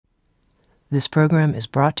This program is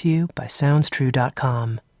brought to you by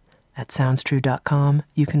SoundsTrue.com. At SoundsTrue.com,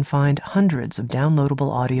 you can find hundreds of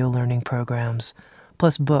downloadable audio learning programs,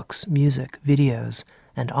 plus books, music, videos,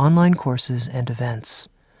 and online courses and events.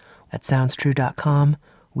 At SoundsTrue.com,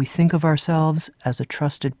 we think of ourselves as a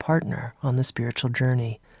trusted partner on the spiritual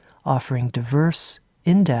journey, offering diverse,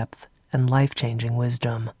 in-depth, and life-changing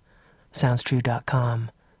wisdom.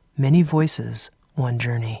 SoundsTrue.com. Many voices, one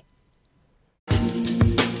journey.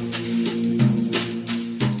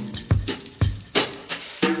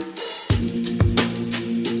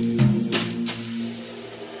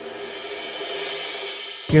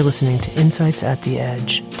 You're listening to Insights at the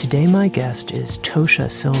Edge. Today my guest is Tosha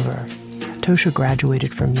Silver. Tosha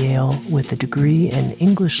graduated from Yale with a degree in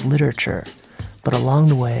English literature, but along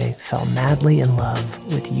the way fell madly in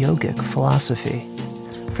love with yogic philosophy.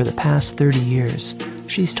 For the past 30 years,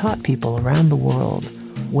 she's taught people around the world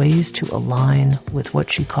ways to align with what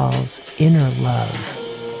she calls inner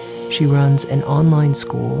love. She runs an online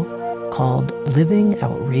school called Living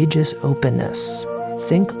Outrageous Openness.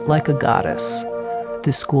 Think like a goddess.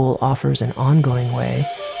 This school offers an ongoing way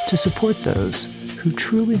to support those who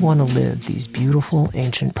truly want to live these beautiful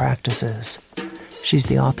ancient practices. She's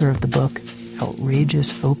the author of the book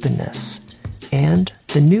Outrageous Openness and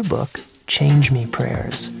the new book Change Me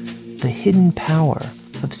Prayers, The Hidden Power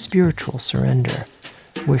of Spiritual Surrender,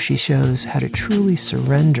 where she shows how to truly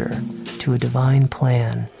surrender to a divine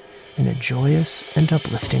plan in a joyous and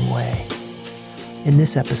uplifting way. In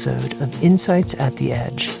this episode of Insights at the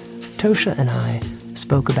Edge, Tosha and I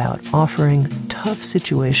spoke about offering tough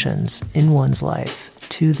situations in one's life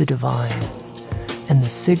to the divine and the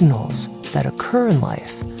signals that occur in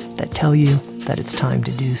life that tell you that it's time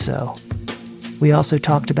to do so. We also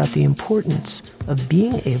talked about the importance of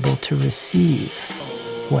being able to receive,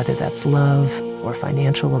 whether that's love or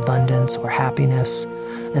financial abundance or happiness,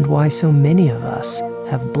 and why so many of us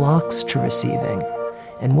have blocks to receiving,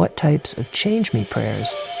 and what types of Change Me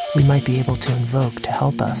prayers we might be able to invoke to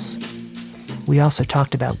help us. We also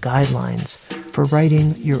talked about guidelines for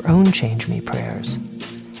writing your own Change Me prayers,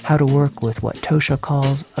 how to work with what Tosha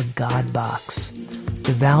calls a God box,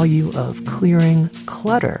 the value of clearing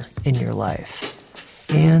clutter in your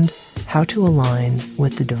life, and how to align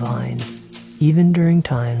with the divine, even during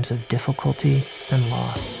times of difficulty and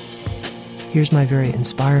loss. Here's my very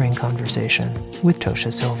inspiring conversation with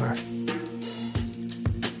Tosha Silver.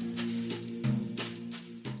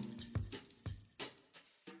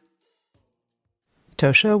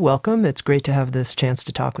 Tosha, welcome. It's great to have this chance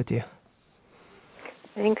to talk with you.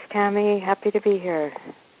 Thanks, Tami. Happy to be here.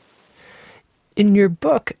 In your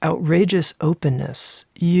book, Outrageous Openness,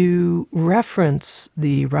 you reference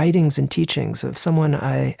the writings and teachings of someone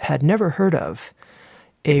I had never heard of,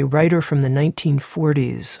 a writer from the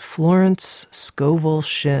 1940s, Florence Scovel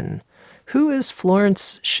Shinn. Who is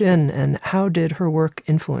Florence Shinn, and how did her work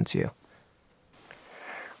influence you?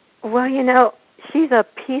 Well, she's a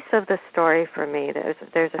piece of the story for me.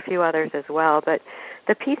 There's a few others as well, but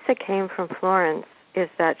the piece that came from Florence is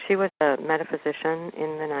that she was a metaphysician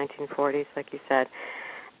in the 1940s, like you said,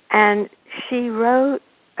 and she wrote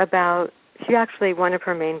about, one of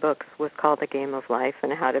her main books was called The Game of Life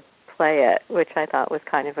and How to Play It, which I thought was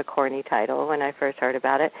kind of a corny title when I first heard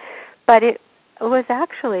about it, but it was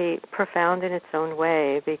actually profound in its own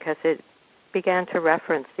way because it began to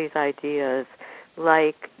reference these ideas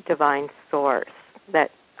like divine source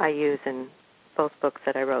that I use in both books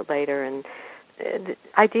that I wrote later, and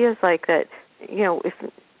ideas like that, if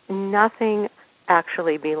nothing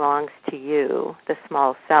actually belongs to you, the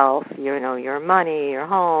small self, your money, your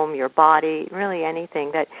home, your body, really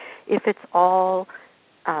anything, that if it's all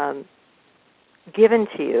given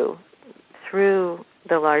to you through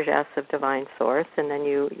the largesse of divine source, and then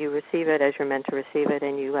you receive it as you're meant to receive it,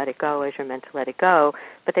 and you let it go as you're meant to let it go,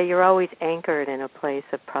 but that you're always anchored in a place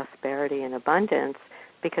of prosperity and abundance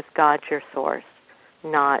because God's your source,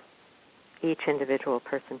 not each individual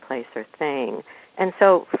person, place, or thing. And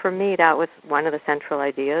so for me, that was one of the central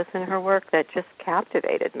ideas in her work that just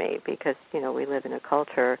captivated me because, we live in a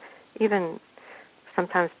culture, even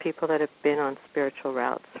sometimes people that have been on spiritual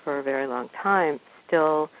routes for a very long time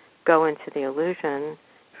still go into the illusion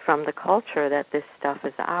from the culture that this stuff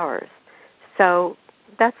is ours. So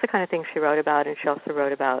that's the kind of thing she wrote about, and she also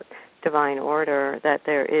wrote about divine order, that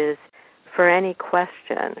there is, for any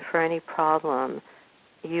question, for any problem,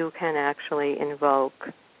 you can actually invoke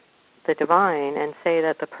the divine and say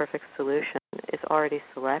that the perfect solution is already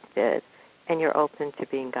selected, and you're open to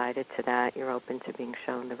being guided to that. You're open to being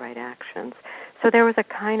shown the right actions. So there was a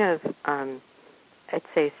kind of, I'd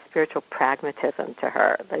say, spiritual pragmatism to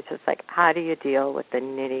her. It's just like, how do you deal with the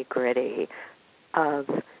nitty-gritty of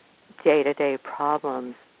day-to-day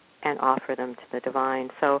problems and offer them to the divine.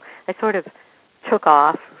 So I sort of took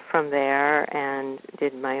off from there and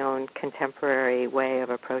did my own contemporary way of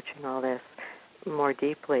approaching all this more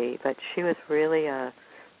deeply. But she was really a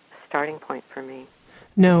starting point for me.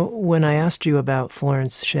 Now, when I asked you about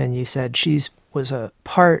Florence Shin, you said she was a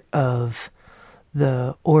part of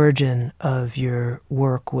the origin of your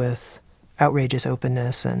work with outrageous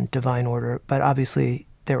openness and divine order, but obviously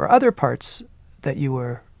there were other parts that you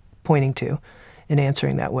were pointing to in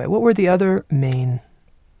answering that way. What were the other main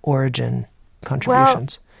origin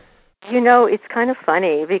contributions? Well, it's kind of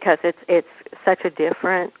funny because it's such a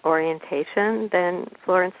different orientation than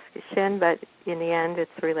Florence Shin, but in the end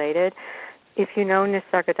it's related. If you know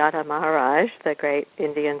Nisargadatta Maharaj, the great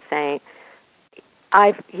Indian saint,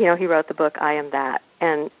 he wrote the book I Am That,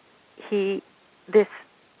 and this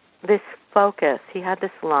focus, he had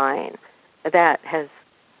this line that has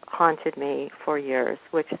haunted me for years,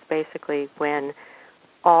 which is basically when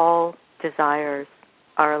all desires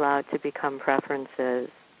are allowed to become preferences,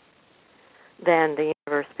 then the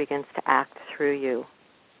universe begins to act through you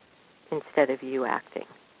instead of you acting.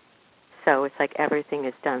 So it's like everything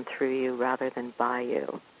is done through you rather than by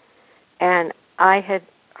you. And I had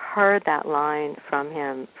heard that line from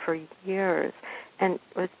him for years, and it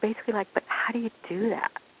was basically like, but how do you do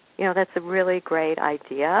that? That's a really great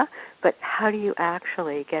idea, but how do you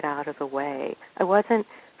actually get out of the way? I wasn't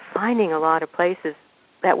finding a lot of places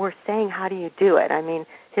that were saying, how do you do it? I mean,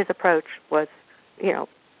 his approach was, you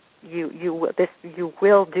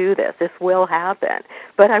will do this. This will happen.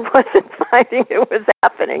 But I wasn't finding it was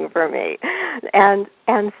happening for me. And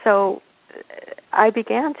so I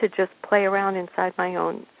began to just play around inside my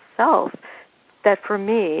own self, that for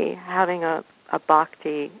me, having a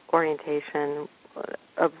bhakti orientation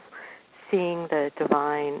of seeing the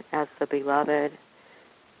divine as the beloved,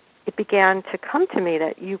 it began to come to me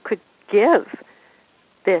that you could give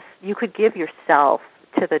yourself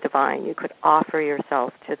to the divine. You could offer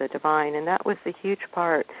yourself to the divine. And that was a huge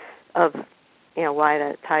part of, why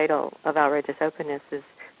the title of Outrageous Openness is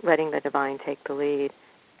letting the divine take the lead.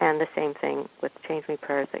 And the same thing with Change Me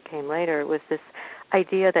Prayers that came later, was this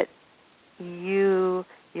idea that you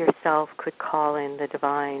yourself could call in the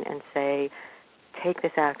divine and say, take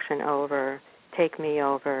this action over, take me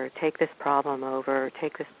over, take this problem over,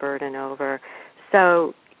 take this burden over.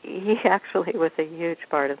 So he actually was a huge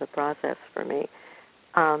part of the process for me.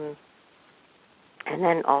 And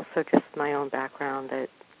then also just my own background, that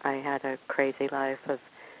I had a crazy life of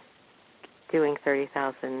doing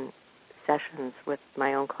 30,000 sessions with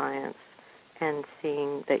my own clients and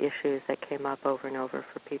seeing the issues that came up over and over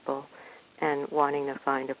for people and wanting to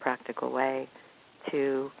find a practical way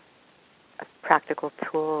practical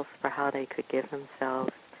tools for how they could give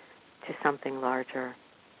themselves to something larger.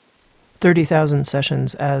 30,000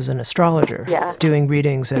 sessions as an astrologer, doing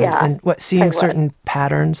readings and seeing certain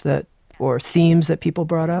patterns or themes that people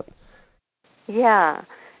brought up? Yeah.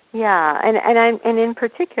 And in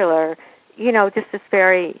particular, just this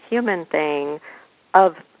very human thing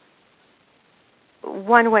of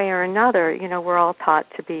one way or another, we're all taught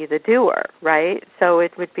to be the doer, right? So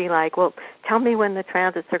it would be like, well, tell me when the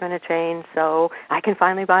transits are going to change so I can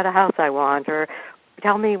finally buy the house I want, or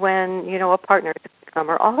tell me when, a partner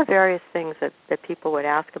or all the various things that people would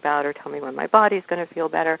ask about, or tell me when my body's going to feel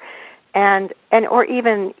better, and or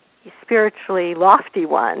even spiritually lofty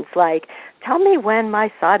ones, like tell me when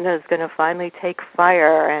my sadhana is going to finally take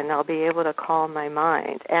fire and I'll be able to calm my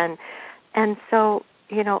mind. And so,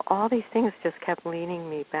 all these things just kept leaning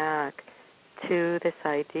me back to this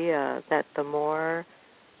idea that the more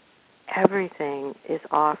everything is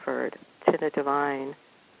offered to the divine,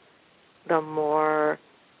 the more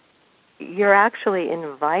you're actually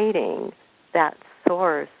inviting that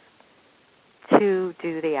source to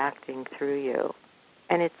do the acting through you.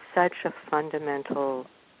 And it's such a fundamental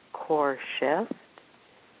core shift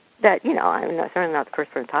that, I'm certainly not the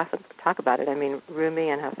first person to talk about it. I mean, Rumi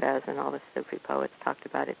and Hafez and all the Sufi poets talked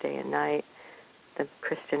about it day and night. The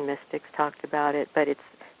Christian mystics talked about it. But it's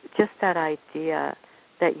just that idea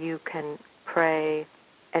that you can pray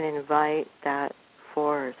and invite that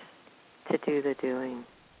force to do the doing.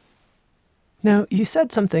 Now, you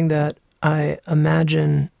said something that I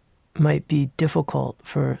imagine might be difficult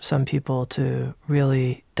for some people to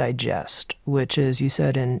really digest, which is, you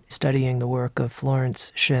said in studying the work of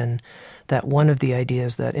Florence Shin that one of the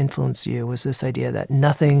ideas that influenced you was this idea that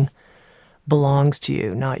nothing belongs to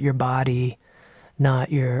you, not your body, not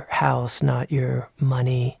your house, not your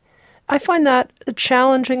money. I find that a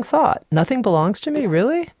challenging thought. Nothing belongs to me,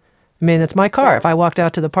 really? I mean, it's my car. If I walked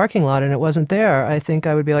out to the parking lot and it wasn't there, I think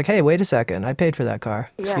I would be like, hey, wait a second, I paid for that car.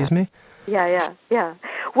 Excuse me? Yeah.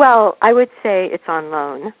 Well, I would say it's on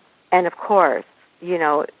loan, and of course, you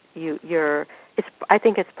know, you're. It's. I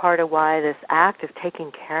think it's part of why this act of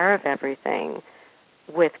taking care of everything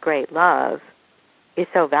with great love is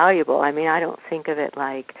so valuable. I mean, I don't think of it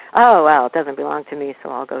like, oh, well, it doesn't belong to me, so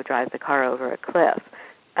I'll go drive the car over a cliff.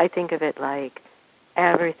 I think of it like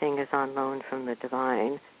everything is on loan from the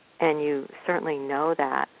divine, and you certainly know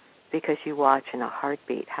that because you watch in a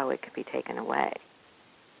heartbeat how it could be taken away.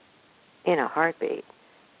 In a heartbeat.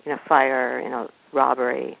 In a fire, in a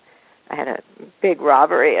robbery. I had a big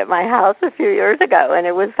robbery at my house a few years ago, and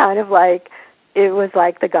it was kind of like, it was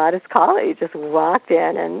like the goddess Kali just walked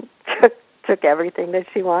in and took everything that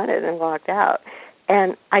she wanted and walked out.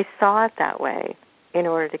 And I saw it that way in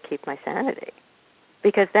order to keep my sanity.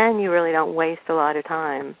 Because then you really don't waste a lot of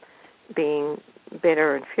time being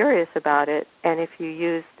bitter and furious about it. And if you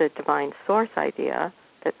use the divine source idea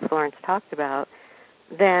that Florence talked about,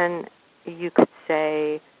 then you could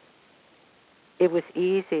say it was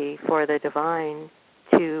easy for the divine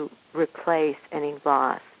to replace any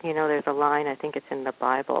loss. You know, there's a line, I think it's in the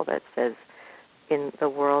Bible, that says, in the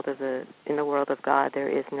world of God, there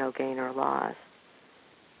is no gain or loss.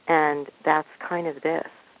 And that's kind of this.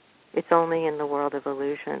 It's only in the world of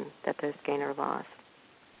illusion that there's gain or loss.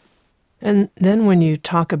 And then when you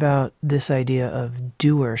talk about this idea of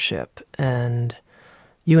doership, and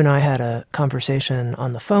you and I had a conversation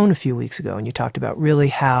on the phone a few weeks ago, and you talked about really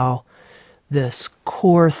how this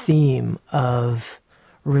core theme of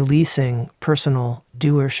releasing personal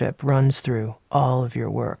doership runs through all of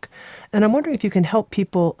your work. And I'm wondering if you can help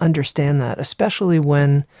people understand that, especially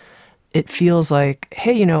when it feels like,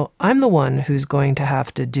 hey, you know, I'm the one who's going to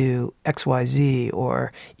have to do X, Y, Z,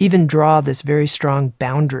 or even draw this very strong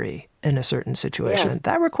boundary in a certain situation. Yeah.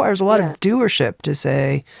 That requires a lot of doership to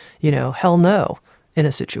say, you know, hell no in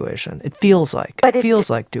a situation. It feels like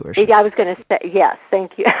doership. I was going to say, yes,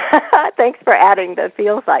 thank you. Thanks for adding the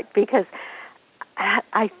feels like, because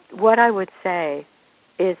what I would say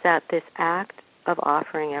is that this act of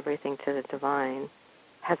offering everything to the divine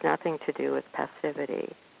has nothing to do with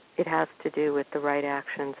passivity. It has to do with the right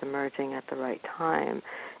actions emerging at the right time.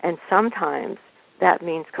 And sometimes that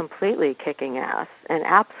means completely kicking ass and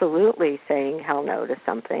absolutely saying hell no to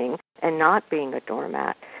something and not being a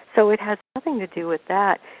doormat. So it has nothing to do with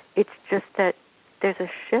that. It's just that there's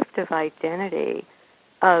a shift of identity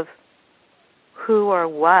of who or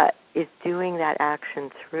what is doing that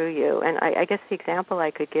action through you. And I guess the example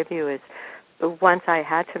I could give you is once I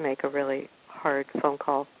had to make a really hard phone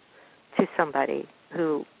call to somebody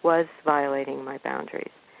who was violating my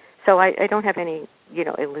boundaries. So I don't have any,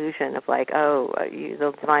 illusion of like,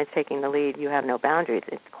 the divine's taking the lead, you have no boundaries.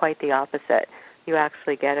 It's quite the opposite. You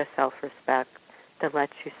actually get a self-respect that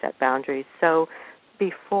lets you set boundaries. So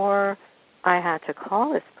before I had to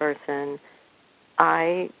call this person,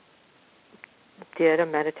 I did a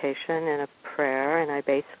meditation and a prayer, and I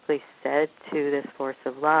basically said to this force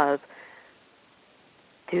of love,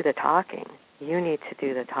 do the talking. You need to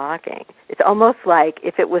do the talking. It's almost like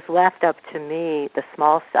if it was left up to me, the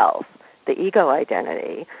small self, the ego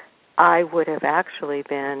identity, I would have actually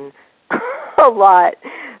been a lot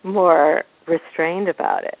more restrained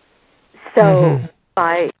about it. So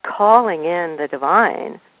by calling in the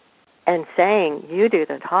divine and saying, you do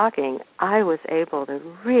the talking, I was able to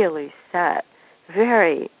really set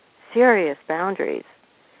very serious boundaries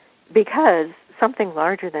because something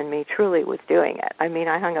larger than me truly was doing it. I mean,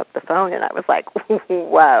 I hung up the phone and I was like,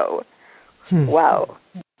 whoa, whoa.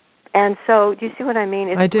 And so, do you see what I mean?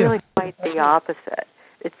 It's really quite the opposite.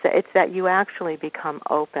 It's that you actually become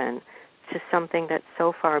open to something that's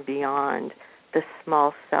so far beyond the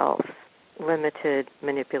small self's limited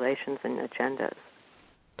manipulations and agendas.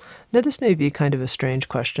 Now, this may be kind of a strange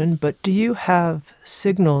question, but do you have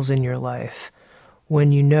signals in your life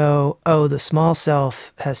when you know, the small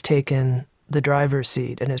self has taken the driver's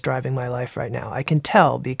seat and is driving my life right now? I can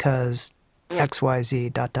tell because X, Y,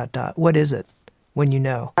 Z, ... What is it when you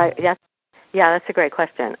know? Yeah, that's a great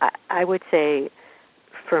question. I would say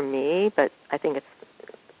for me, but I think it's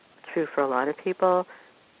true for a lot of people,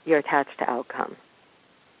 you're attached to outcome.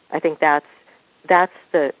 I think that's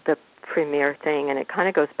the premier thing, and it kind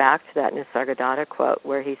of goes back to that Nisargadatta quote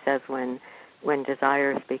where he says when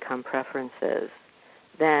desires become preferences,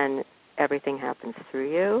 then everything happens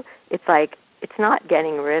through you. It's like, it's not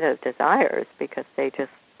getting rid of desires because they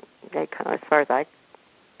come, as far as I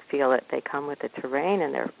feel it, they come with the terrain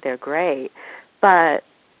and they're great, but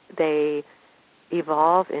they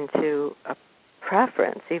evolve into a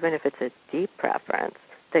preference, even if it's a deep preference,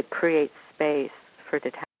 that creates space for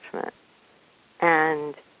detachment.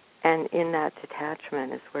 And in that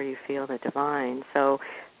detachment is where you feel the divine. So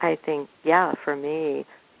I think, for me,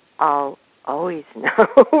 I'll always know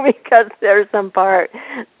because there's some part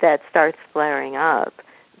that starts flaring up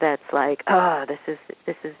that's like, oh, this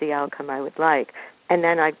is the outcome I would like. And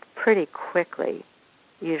then I pretty quickly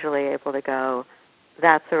usually able to go,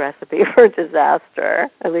 that's a recipe for disaster.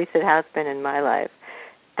 At least it has been in my life.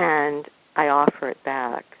 And I offer it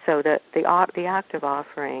back. So the act of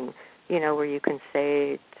offering, where you can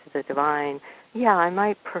say to the divine, yeah, I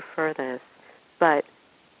might prefer this, but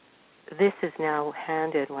this is now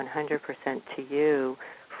handed 100% to you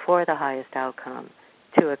for the highest outcome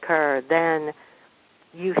to occur. Then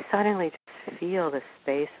you suddenly just feel the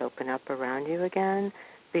space open up around you again,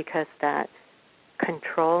 because that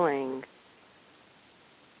controlling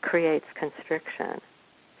creates constriction.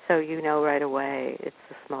 So you know right away it's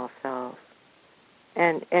the small self.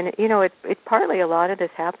 And it partly, a lot of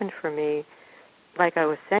this happened for me, like I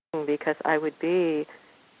was saying, because I would be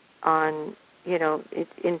on,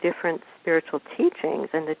 in different spiritual teachings,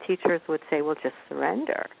 and the teachers would say, well, just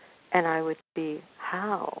surrender. And I would be,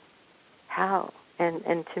 how?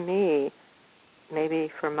 And to me,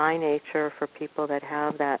 maybe for my nature, for people that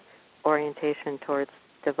have that orientation towards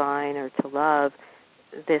divine or to love,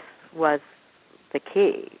 this was the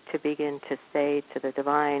key, to begin to say to the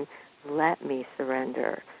divine, let me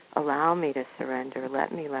surrender, allow me to surrender,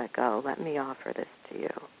 let me let go, let me offer this to you.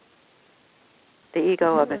 The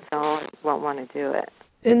ego of its own won't want to do it.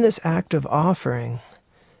 In this act of offering,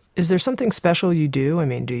 is there something special you do? I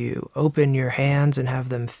mean, do you open your hands and have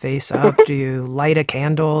them face up? Do you light a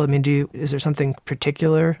candle? I mean, is there something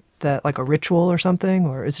particular, that like a ritual or something?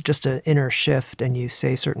 Or is it just an inner shift and you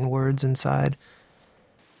say certain words inside?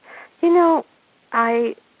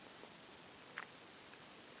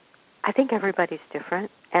 I think everybody's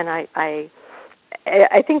different, and I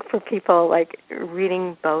think for people like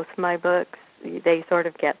reading both my books, they sort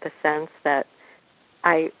of get the sense that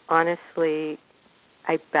I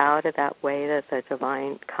bow to that way that the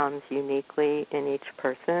divine comes uniquely in each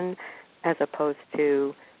person, as opposed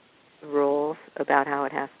to rules about how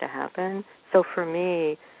it has to happen. So for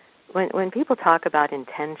me, when people talk about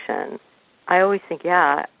intention, I always think,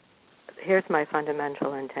 yeah, here's my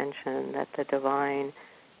fundamental intention, that the divine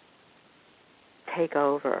take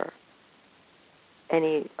over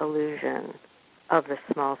any illusion of the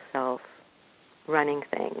small self running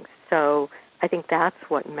things. So I think that's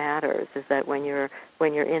what matters, is that when you're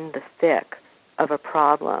in the thick of a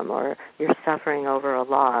problem, or you're suffering over a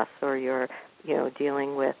loss, or you're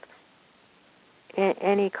dealing with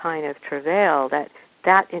any kind of travail, that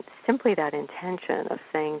it's simply that intention of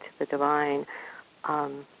saying to the divine,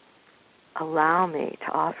 allow me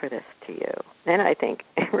to offer this to you. Then I think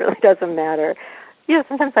it really doesn't matter.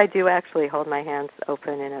 Sometimes I do actually hold my hands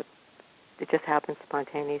open it just happens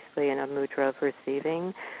spontaneously in a mudra of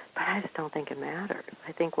receiving, but I just don't think it matters.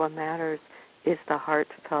 I think what matters is the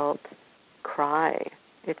heartfelt cry.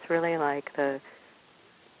 It's really like the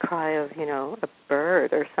cry of, a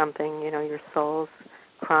bird or something, your soul's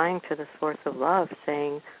crying to the source of love,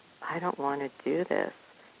 saying, I don't want to do this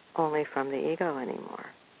only from the ego anymore.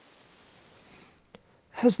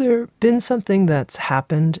 Has there been something that's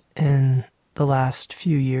happened in the last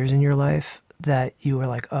few years in your life that you were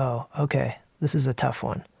like, oh, okay, this is a tough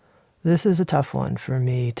one. This is a tough one for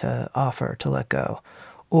me to offer, to let go?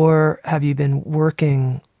 Or have you been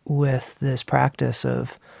working with this practice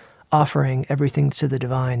of offering everything to the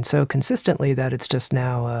divine so consistently that it's just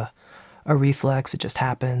now a reflex, it just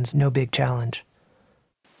happens, no big challenge?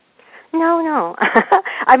 No.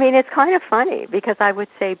 I mean, it's kind of funny, because I would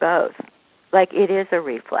say both. Like, it is a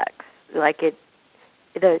reflex. Like,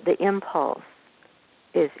 the impulse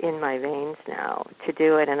is in my veins now to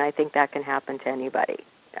do it, and I think that can happen to anybody.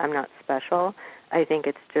 I'm not special. I think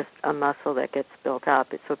it's just a muscle that gets built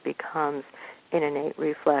up. It's what becomes an innate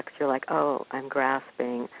reflex. You're like, oh, I'm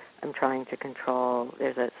grasping, I'm trying to control.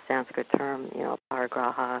 There's a Sanskrit term,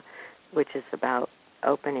 parigraha, which is about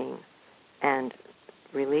opening and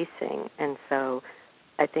releasing. And so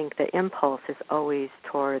I think the impulse is always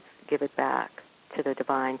towards give it back to the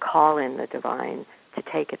divine, call in the divine to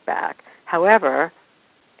take it back. However,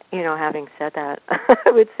 having said that,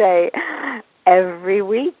 I would say every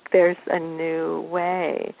week there's a new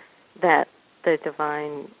way that the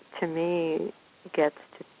divine, to me, gets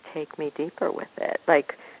to take me deeper with it.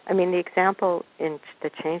 Like, I mean, the example in the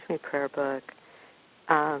Change Me prayer book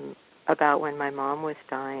about when my mom was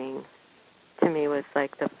dying, to me was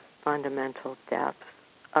like the fundamental depth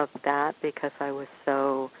of that, because I was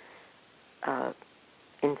so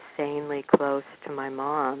insanely close to my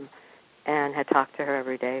mom and had talked to her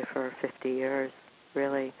every day for 50 years,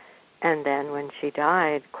 really. And then when she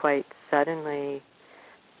died, quite suddenly,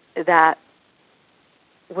 that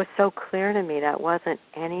was so clear to me that wasn't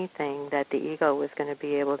anything that the ego was going to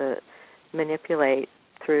be able to manipulate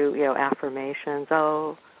through, affirmations.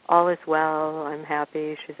 Oh, all is well, I'm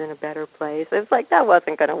happy, she's in a better place. It was like that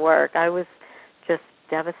wasn't going to work. I was just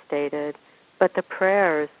devastated. But the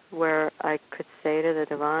prayers where I could say to the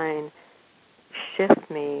divine, shift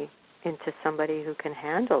me into somebody who can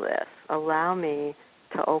handle this. Allow me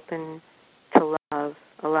to open to love.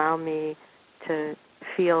 Allow me to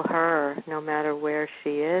feel her no matter where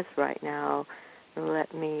she is right now.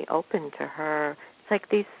 Let me open to her. It's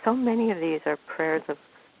like so many of these are prayers of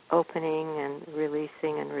opening and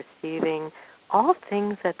releasing and receiving, all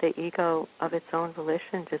things that the ego of its own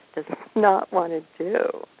volition just does not want to do,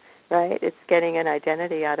 right? It's getting an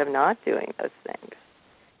identity out of not doing those things.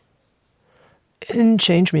 In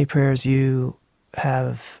Change Me prayers, you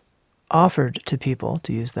have offered to people,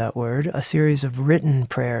 to use that word, a series of written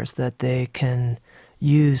prayers that they can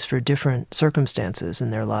use for different circumstances in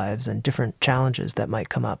their lives and different challenges that might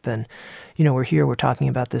come up. And, we're talking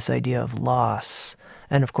about this idea of loss.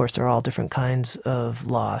 And of course, there are all different kinds of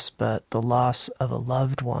loss, but the loss of a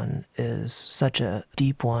loved one is such a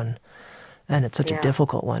deep one, and it's such a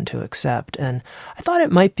difficult one to accept. And I thought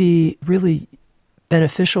it might be really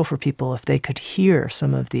beneficial for people if they could hear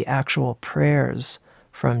some of the actual prayers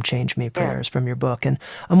from Change Me prayers from your book. And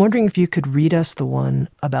I'm wondering if you could read us the one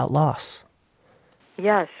about loss.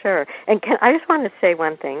 Yeah, sure. And I just want to say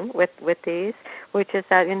one thing with these, which is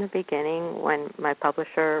that in the beginning, when my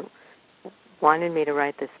publisher wanted me to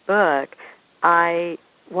write this book,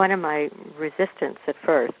 one of my resistance at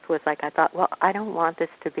first was like, I thought, well, I don't want this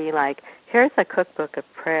to be like, here's a cookbook of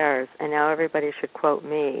prayers, and now everybody should quote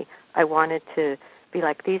me. I wanted to be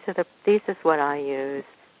like, this is what I use.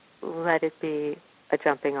 Let it be a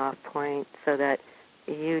jumping off point so that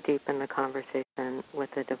you deepen the conversation with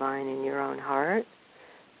the divine in your own heart,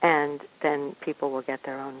 and then people will get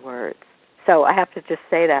their own words. So I have to just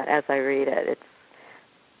say that as I read it.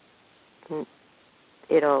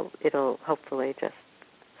 It'll hopefully just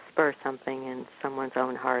spur something in someone's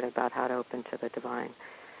own heart about how to open to the divine.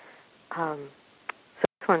 So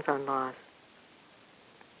this one's on loss.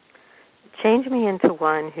 Change me into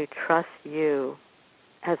one who trusts you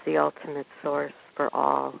as the ultimate source for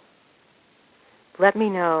all. Let me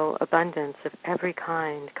know abundance of every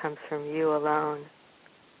kind comes from you alone.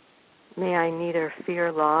 May I neither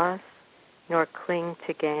fear loss nor cling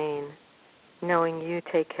to gain, knowing you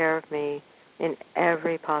take care of me in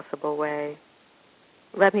every possible way.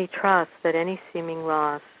 Let me trust that any seeming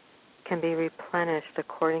loss can be replenished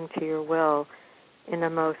according to your will in the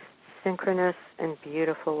most synchronous and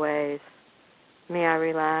beautiful ways. May I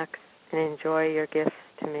relax and enjoy your gifts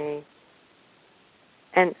to me.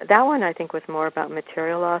 And that one I think was more about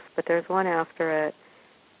material loss, but there's one after it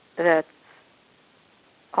that's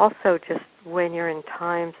also just when you're in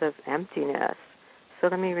times of emptiness. So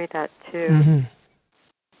let me read that too. Mm-hmm.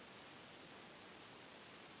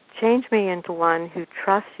 Change me into one who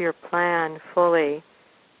trusts your plan fully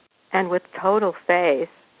and with total faith,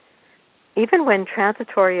 even when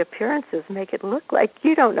transitory appearances make it look like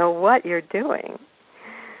you don't know what you're doing.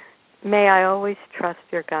 May I always trust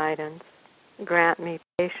your guidance. Grant me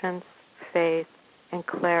patience, faith, and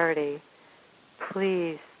clarity.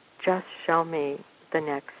 Please just show me the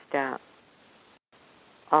next step.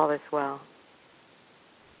 All is well.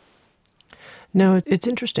 Now, it's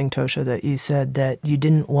interesting, Tosha, that you said that you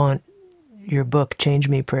didn't want your book, Change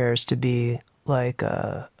Me Prayers, to be like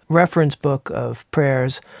a reference book of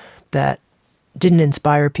prayers that didn't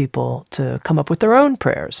inspire people to come up with their own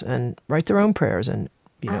prayers and write their own prayers and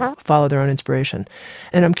follow their own inspiration.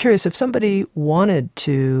 And I'm curious, if somebody wanted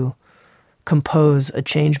to compose a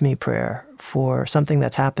Change Me prayer for something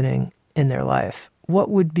that's happening in their life, what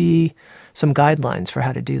would be some guidelines for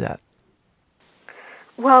how to do that?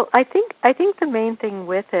 Well, I think the main thing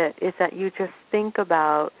with it is that you just think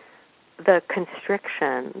about the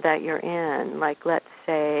constriction that you're in. Like, let's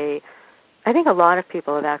say, I think a lot of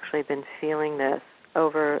people have actually been feeling this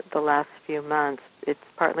over the last few months. It's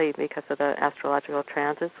partly because of the astrological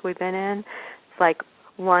transits we've been in. It's like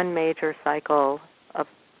one major cycle of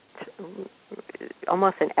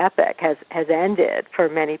almost an epic has ended for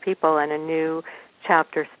many people, and a new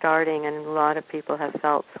chapter starting, and a lot of people have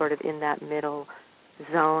felt sort of in that middle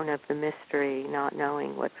zone of the mystery, not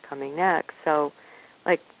knowing what's coming next. So,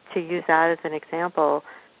 like, to use that as an example,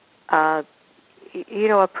 a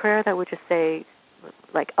prayer that would just say,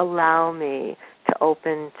 like, allow me to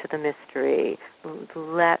open to the mystery,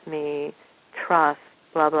 let me trust,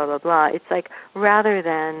 blah, blah, blah, blah. It's like, rather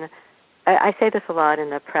than, I say this a lot in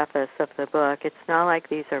the preface of the book, it's not like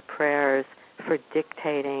these are prayers for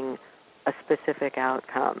dictating a specific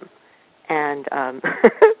outcome. And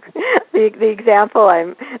the example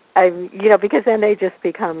I'm because then they just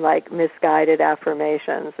become like misguided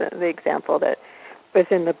affirmations. The example that was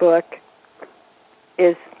in the book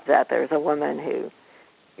is that there's a woman who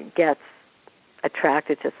gets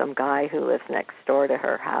attracted to some guy who lives next door to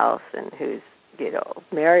her house and who's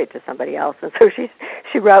married to somebody else. And so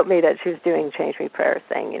she wrote me that she was doing Change Me prayers,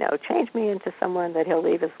 saying, change me into someone that he'll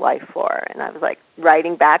leave his wife for. And I was like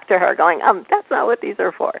writing back to her going, that's not what these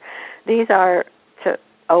are for. These are to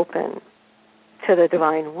open to the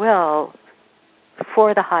divine will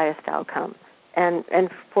for the highest outcome and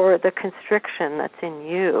for the constriction that's in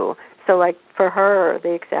you. So like for her,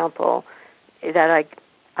 the example that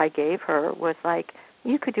I gave her was like,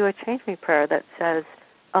 you could do a Change Me prayer that says,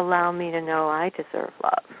 allow me to know I deserve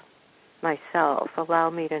love myself. Allow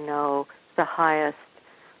me to know the highest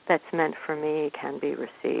that's meant for me can be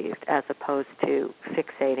received, as opposed to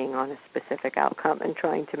fixating on a specific outcome and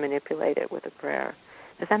trying to manipulate it with a prayer.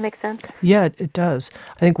 Does that make sense? Yeah, it does.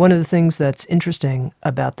 I think one of the things that's interesting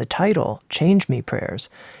about the title, Change Me Prayers,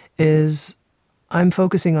 is I'm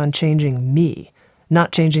focusing on changing me,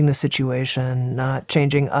 not changing the situation, not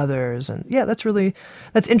changing others. And yeah, that's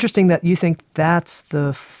interesting that you think that's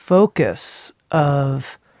the focus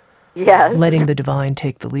of letting the divine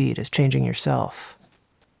take the lead, is changing yourself.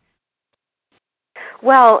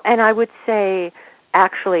 Well, and I would say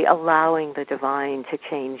actually allowing the divine to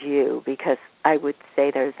change you, because I would say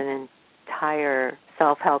there's an entire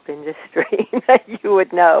self-help industry that you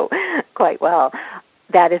would know quite well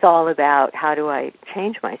that is all about how do I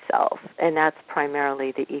change myself, and that's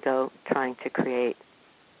primarily the ego trying to create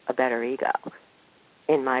a better ego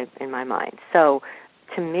in my mind. So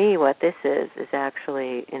to me what this is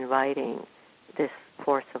actually inviting this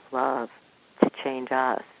force of love to change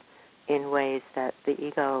us in ways that the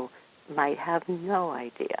ego might have no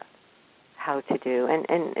idea how to do. And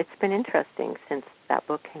it's been interesting since that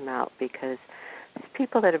book came out, because there's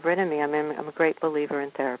people that have written me. I'm a great believer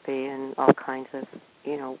in therapy and all kinds of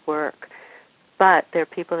work. But there are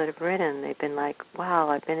people that have written, they've been like, wow,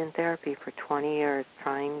 I've been in therapy for 20 years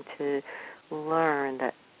trying to learn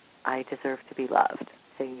that I deserve to be loved.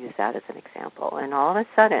 So you use that as an example. And all of a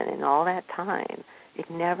sudden, in all that time, it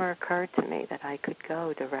never occurred to me that I could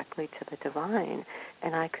go directly to the divine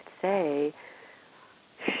and I could say,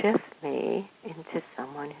 shift me into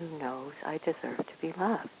someone who knows I deserve to be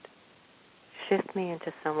loved. Shift me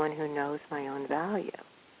into someone who knows my own value.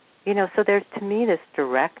 So there's, to me, this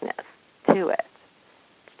directness to it.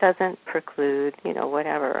 It doesn't preclude,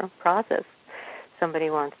 whatever process somebody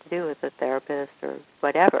wants to do with a therapist or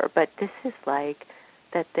whatever. But this is like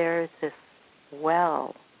that there's this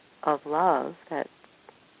well of love that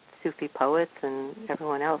Sufi poets and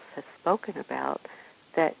everyone else has spoken about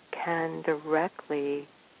that can directly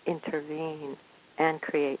intervene and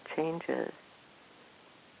create changes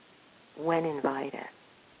when invited.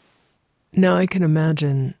 Now I can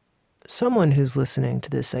imagine someone who's listening to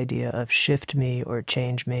this idea of shift me or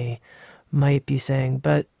change me might be saying,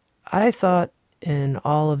 but I thought in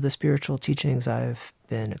all of the spiritual teachings I've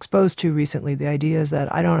been exposed to recently, the idea is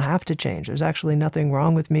that I don't have to change. There's actually nothing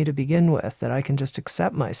wrong with me to begin with, that I can just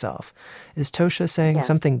accept myself. Is Tosha saying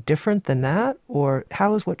something different than that? Or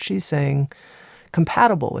how is what she's saying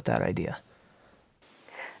compatible with that idea?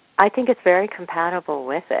 I think it's very compatible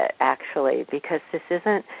with it, actually, because this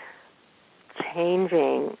isn't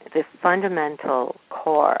changing. The fundamental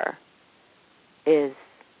core is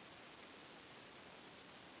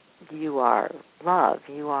you are love.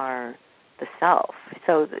 You are the self.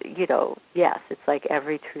 So, yes, it's like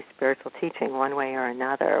every true spiritual teaching, one way or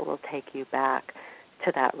another, will take you back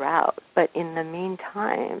to that route. But in the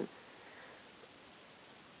meantime,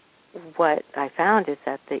 what I found is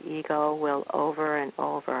that the ego will over and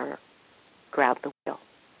over grab the wheel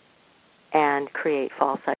and create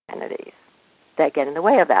false identities that get in the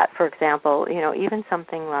way of that. For example, even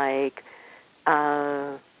something like,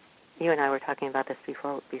 you and I were talking about this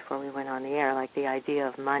before we went on the air, like the idea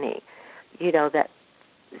of money. That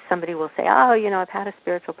somebody will say, oh, I've had a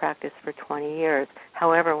spiritual practice for 20 years.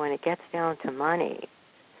 However, when it gets down to money,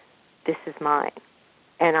 this is mine.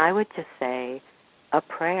 And I would just say, a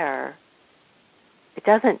prayer,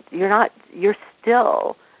 you're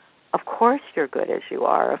still, of course you're good as you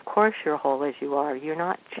are, of course you're whole as you are, you're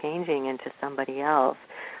not changing into somebody else,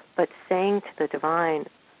 but saying to the divine,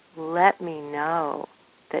 let me know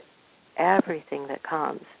that everything that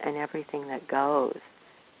comes and everything that goes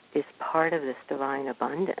is part of this divine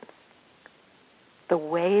abundance. The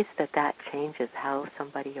ways that changes how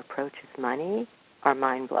somebody approaches money are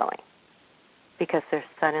mind-blowing, because they're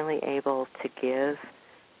suddenly able to give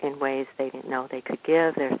in ways they didn't know they could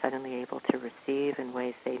give. They're suddenly able to receive in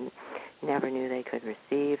ways they never knew they could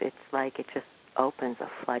receive. It's like it just opens a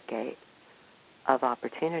floodgate of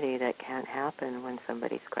opportunity that can't happen when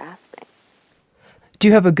somebody's grasping. Do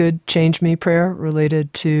you have a good Change Me prayer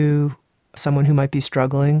related to someone who might be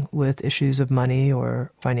struggling with issues of money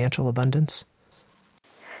or financial abundance?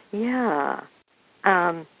 Yeah.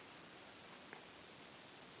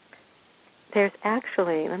 There's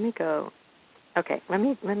actually, let me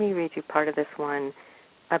read you part of this one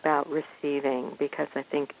about receiving, because I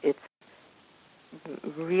think it's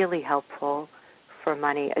really helpful for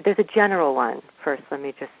money. There's a general one. First, let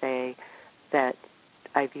me just say that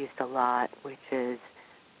I've used a lot, which is,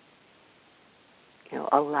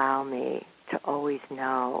 allow me to always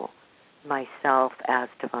know myself as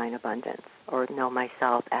divine abundance, or know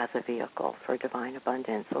myself as a vehicle for divine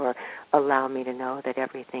abundance, or allow me to know that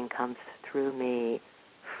everything comes through me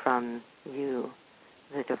from you,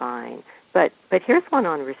 the divine. But here's one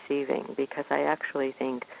on receiving, because I actually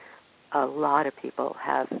think a lot of people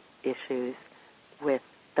have issues with,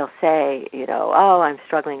 they'll say, oh, I'm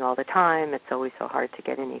struggling all the time. It's always so hard to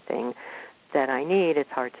get anything that I need.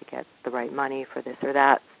 It's hard to get the right money for this or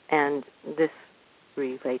that. And this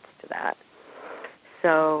relates to that.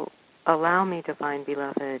 So allow me, divine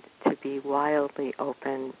beloved, to be wildly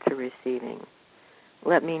open to receiving.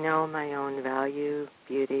 Let me know my own value,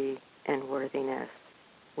 beauty, and worthiness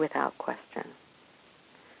without question.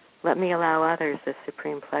 Let me allow others the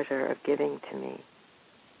supreme pleasure of giving to me.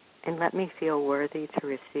 And let me feel worthy to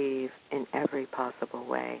receive in every possible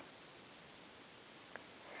way.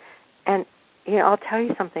 And, I'll tell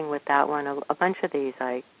you something with that one. A bunch of these,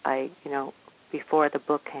 I before the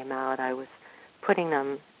book came out, I was putting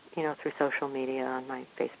them, through social media on my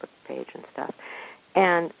Facebook page and stuff.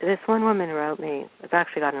 And this one woman wrote me, I've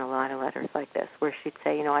actually gotten a lot of letters like this, where she'd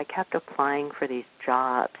say, I kept applying for these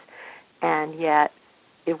jobs, and yet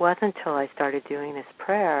it wasn't until I started doing this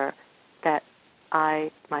prayer that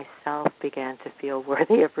I myself began to feel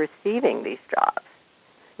worthy of receiving these jobs.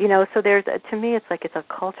 So there's, to me, it's like it's a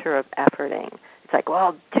culture of efforting. It's like,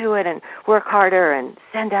 well, do it and work harder and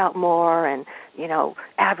send out more and,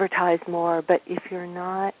 advertise more. But if you're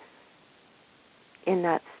not in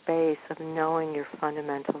that space of knowing your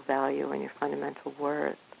fundamental value and your fundamental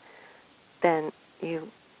worth, then you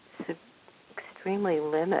extremely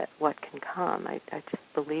limit what can come. I just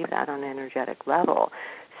believe that on an energetic level.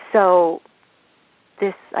 So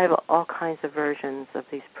I have all kinds of versions of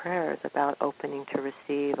these prayers about opening to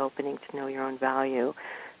receive, opening to know your own value,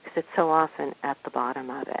 because it's so often at the bottom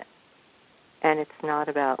of it. And it's not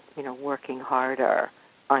about, working harder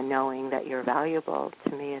on knowing that you're valuable.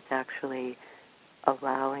 To me, it's actually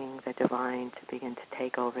allowing the divine to begin to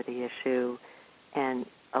take over the issue and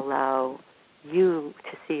allow you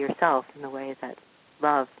to see yourself in the way that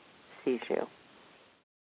love sees you.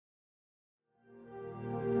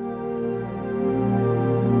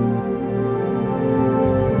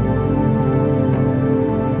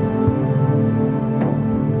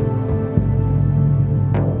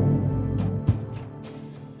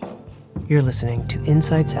 You're listening to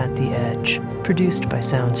Insights at the Edge, produced by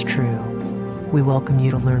Sounds True. We welcome you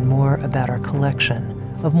to learn more about our collection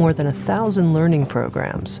of more than 1,000 learning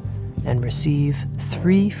programs and receive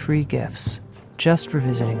 3 free gifts just for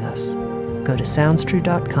visiting us. Go to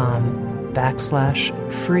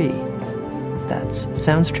SoundsTrue.com/free. That's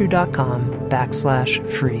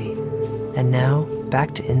SoundsTrue.com/free. And now,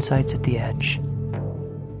 back to Insights at the Edge.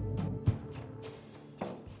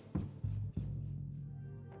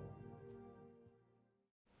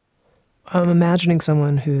 I'm imagining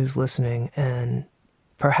someone who's listening, and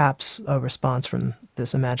perhaps a response from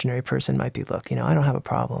this imaginary person might be, look, I don't have a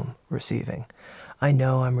problem receiving. I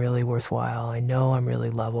know I'm really worthwhile. I know I'm really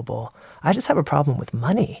lovable. I just have a problem with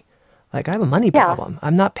money. Like, I have a money problem.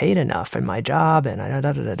 I'm not paid enough in my job, and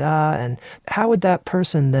da-da-da-da-da. And how would that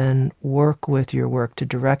person then work with your work to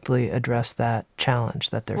directly address that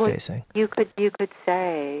challenge that they're facing? You could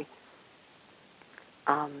say,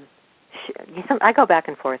 I go back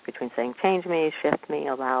and forth between saying change me, shift me,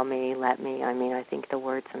 allow me, let me. I mean, I think the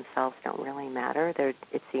words themselves don't really matter.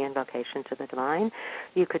 It's the invocation to the divine.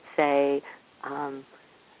 You could say,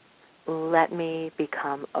 let me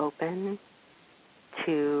become open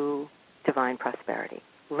to divine prosperity.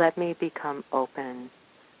 Let me become open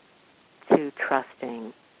to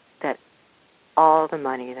trusting that all the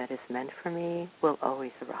money that is meant for me will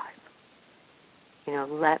always arrive.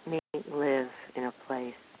 Let me live in a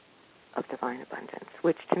place of divine abundance,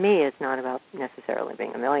 which to me is not about necessarily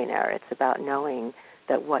being a millionaire. It's about knowing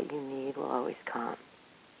that what you need will always come.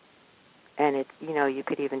 And it's, you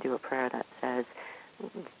could even do a prayer that says,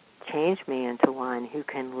 change me into one who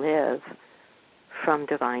can live from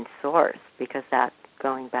divine source, because that,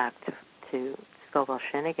 going back to Scoville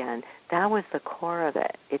Shin again, that was the core of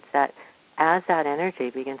it. It's that as that energy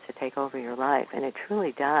begins to take over your life, and it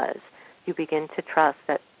truly does, you begin to trust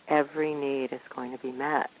that every need is going to be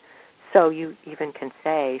met. So you even can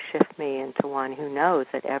say, shift me into one who knows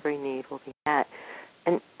that every need will be met.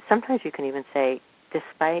 And sometimes you can even say,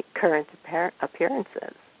 despite current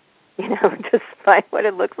appearances, despite what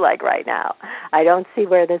it looks like right now, I don't see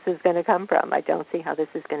where this is going to come from. I don't see how this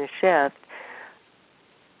is going to shift.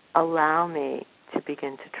 Allow me to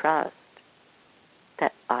begin to trust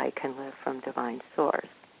that I can live from divine source.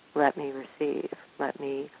 Let me receive. Let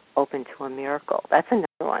me open to a miracle. That's another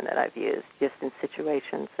one that I've used just in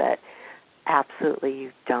situations that absolutely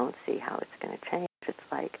you don't see how it's going to change. It's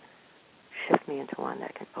like, shift me into one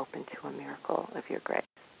that can open to a miracle of your grace.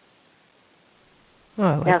 Oh,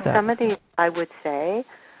 I like now, that. Some of these, I would say,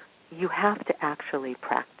 you have to actually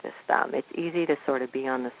practice them. It's easy to sort of be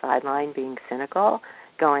on the sideline being cynical,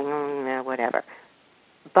 going, whatever.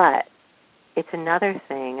 But it's another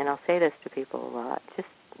thing, and I'll say this to people a lot, just,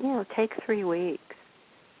 take 3 weeks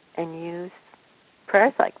and use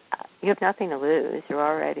prayers like that. You have nothing to lose. You're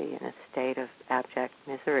already in a state of abject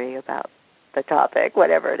misery about the topic,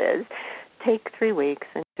 whatever it is. Take 3 weeks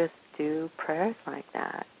and just do prayers like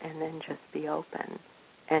that, and then just be open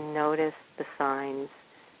and notice the signs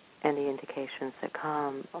and the indications that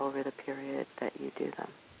come over the period that you do them.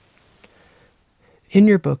 In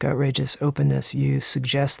your book, Outrageous Openness, you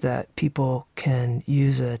suggest that people can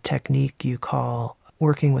use a technique you call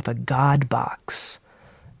working with a God box.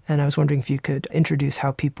 And I was wondering if you could introduce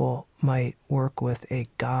how people might work with a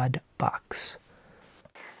God box.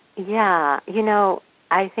 Yeah,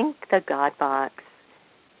 I think the God box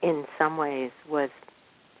in some ways was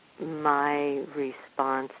my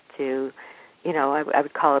response to, I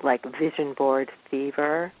would call it like vision board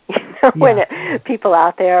fever. When people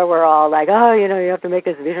out there were all like, oh, you have to make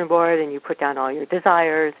this vision board, and you put down all your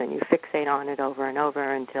desires and you fixate on it over and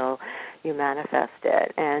over until you manifest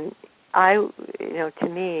it. And to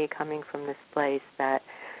me, coming from this place that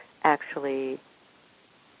actually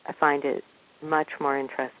I find it much more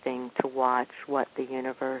interesting to watch what the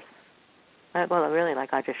universe, really,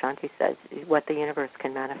 like Adyashanti says, what the universe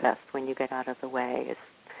can manifest when you get out of the way is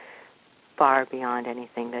far beyond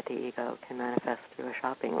anything that the ego can manifest through a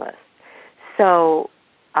shopping list. So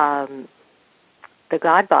the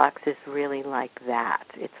God box is really like that.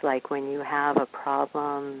 It's like when you have a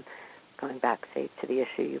problem, going back, say, to the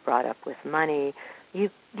issue you brought up with money, you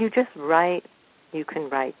just write. You can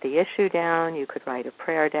write the issue down. You could write a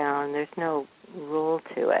prayer down. There's no rule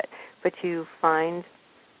to it. But you find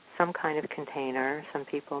some kind of container. Some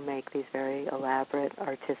people make these very elaborate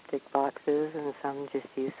artistic boxes, and some just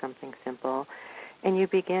use something simple. And you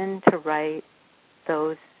begin to write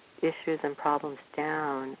those issues and problems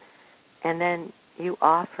down, and then you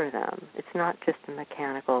offer them. It's not just a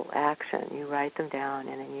mechanical action. You write them down,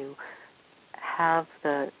 and then you have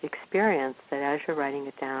the experience that as you're writing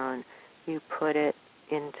it down, you put it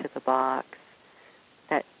into the box,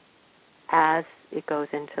 that as it goes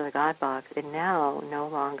into the God box, it now no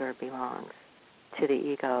longer belongs to the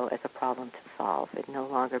ego as a problem to solve. It no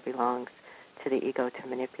longer belongs to the ego to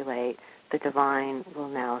manipulate. The divine will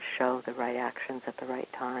now show the right actions at the right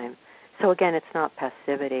time. So again, it's not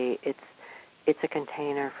passivity. It's a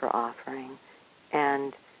container for offering.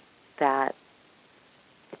 And that,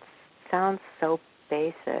 it sounds so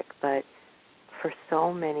basic, but for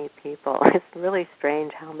so many people, it's really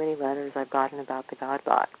strange how many letters I've gotten about the God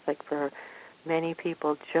box. Like for many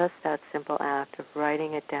people, just that simple act of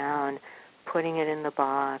writing it down, putting it in the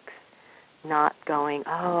box, not going,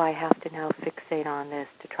 oh, I have to now fixate on this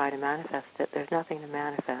to try to manifest it. There's nothing to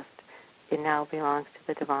manifest. It now belongs to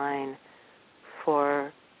the divine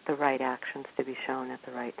for the right actions to be shown at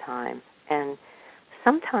the right time. And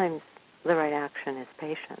sometimes the right action is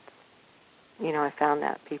patience. I found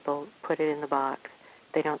that people put it in the box,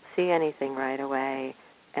 they don't see anything right away,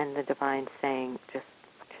 and the divine's saying, just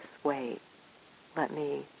wait, let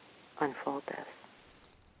me unfold this.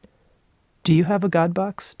 Do you have a God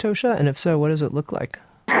box, Tosha? And if so, what does it look like?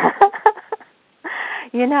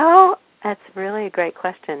 That's really a great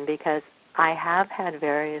question, because I have had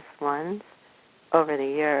various ones over the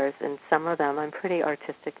years, and some of them, I'm pretty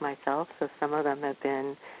artistic myself, so some of them have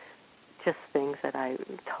been just things that I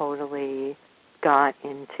totally got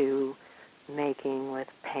into making with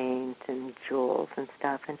paint and jewels and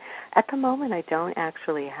stuff. And at the moment, I don't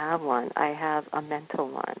actually have one. I have a mental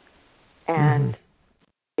one. And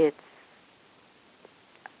it's,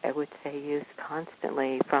 I would say, used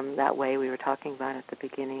constantly from that way we were talking about at the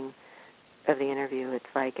beginning of the interview, it's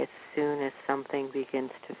like as soon as something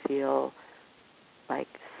begins to feel like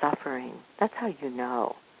suffering, that's how you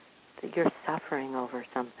know that you're suffering over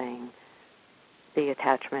something. The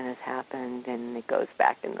attachment has happened and it goes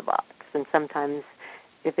back in the box. And sometimes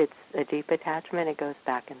if it's a deep attachment, it goes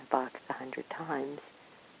back in the box 100 times,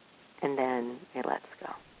 and then it lets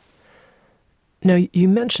go. Now, you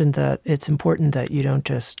mentioned that it's important that you don't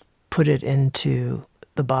just put it into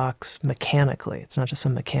the box mechanically. It's not just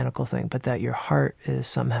some mechanical thing, but that your heart is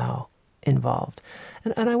somehow involved.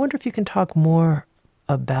 And I wonder if you can talk more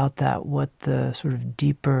about that, what the sort of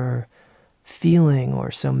deeper feeling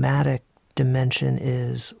or somatic dimension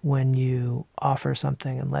is when you offer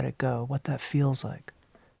something and let it go, what that feels like.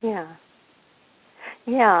 Yeah.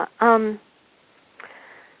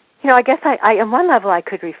 I guess I on one level I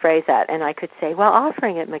could rephrase that and I could say, well,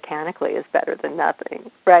 offering it mechanically is better than nothing,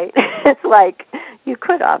 right? It's like you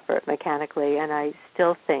could offer it mechanically, and I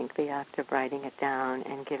still think the act of writing it down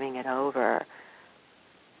and giving it over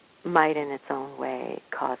might in its own way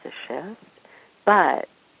cause a shift. But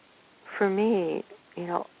for me,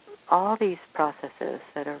 all these processes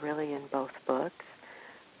that are really in both books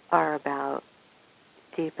are about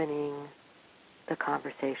deepening the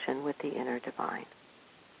conversation with the inner divine.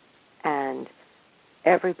 And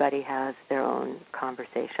everybody has their own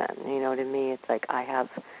conversation. To me, it's like I have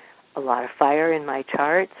a lot of fire in my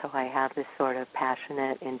chart, so I have this sort of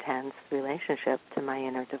passionate, intense relationship to my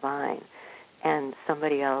inner divine. And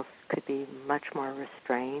somebody else could be much more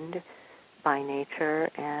restrained by nature,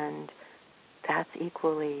 and that's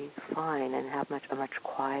equally fine, and have a much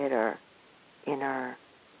quieter inner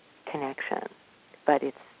connection. But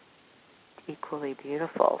it's equally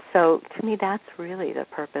beautiful. So to me, that's really the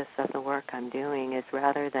purpose of the work I'm doing, is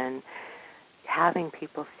rather than having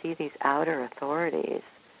people see these outer authorities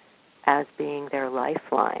as being their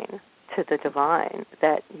lifeline to the divine,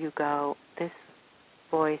 that you go, this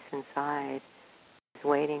voice inside is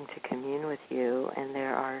waiting to commune with you, and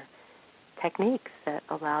there are techniques that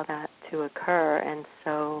allow that to occur. And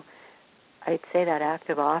so I'd say that act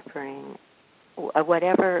of offering,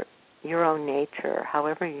 whatever your own nature,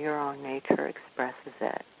 however your own nature expresses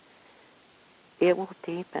it, it will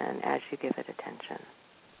deepen as you give it attention.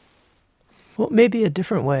 Well, maybe a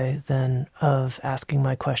different way then of asking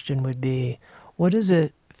my question would be, what does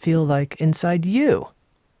it feel like inside you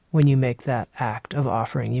when you make that act of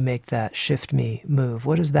offering, you make that shift me move?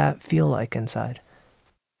 What does that feel like inside?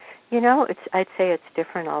 I'd say it's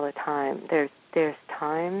different all the time. There's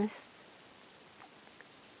times,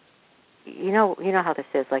 you know how this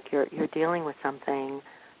is, like you're dealing with something,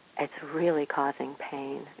 it's really causing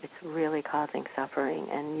pain, it's really causing suffering,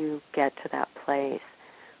 and you get to that place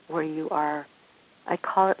where you are, I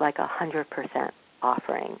call it like 100%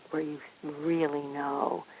 offering, where you really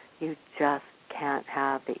know you just can't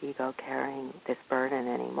have the ego carrying this burden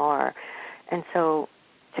anymore. And so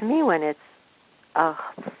to me, when it's a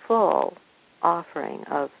full offering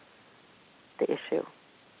of the issue,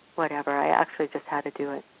 whatever, I actually just had to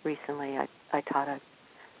do it recently. I taught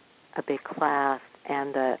a big class,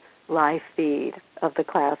 and the live feed of the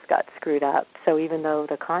class got screwed up. So even though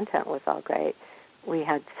the content was all great, we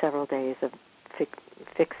had several days of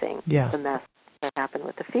fixing the mess that happened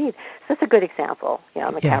with the feed. So it's a good example.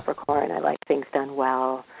 I'm a Capricorn. I like things done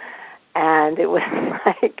well. And it was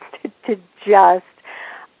like to just,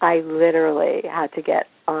 I literally had to get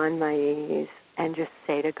on my knees and just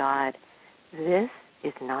say to God, this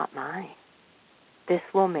is not mine. This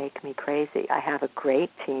will make me crazy. I have a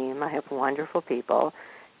great team. I have wonderful people.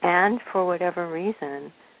 And for whatever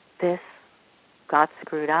reason, this got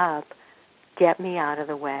screwed up. Get me out of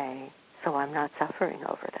the way so I'm not suffering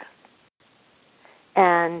over this.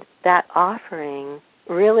 And that offering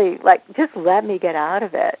really, just let me get out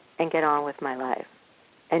of it and get on with my life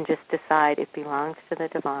and just decide it belongs to the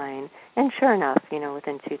divine. And sure enough,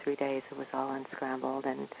 within 2-3 days it was all unscrambled,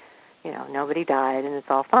 and, nobody died, and it's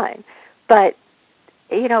all fine. But,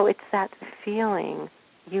 it's that feeling,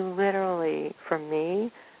 you literally, for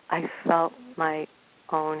me, I felt my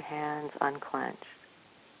own hands unclenched.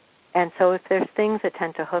 And so if there's things that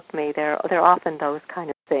tend to hook me, they're often those kind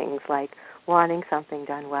of things, like wanting something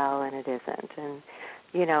done well and it isn't. And,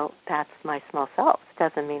 that's my small self. It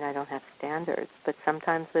doesn't mean I don't have standards, but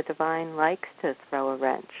sometimes the divine likes to throw a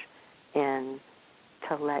wrench in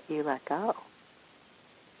to let you let go.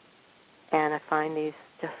 And I find these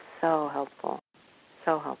just so helpful,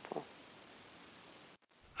 so helpful.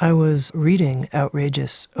 I was reading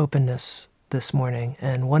Outrageous Openness this morning,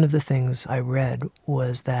 and one of the things I read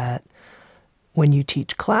was that when you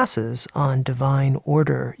teach classes on divine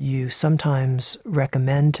order, you sometimes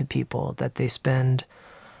recommend to people that they spend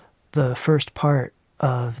the first part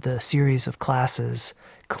of the series of classes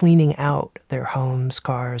cleaning out their homes,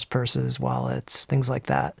 cars, purses, wallets, things like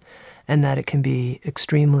that, and that it can be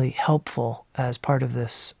extremely helpful as part of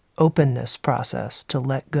this openness process to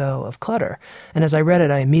let go of clutter. And as I read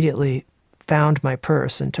it, I immediately found my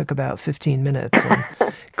purse and took about 15 minutes and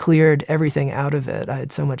cleared everything out of it. I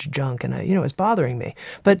had so much junk and it was bothering me.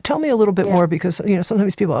 But tell me a little bit more, because,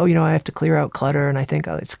 sometimes people, I have to clear out clutter. And I think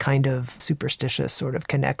it's kind of superstitious sort of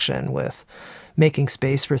connection with making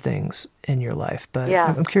space for things in your life. But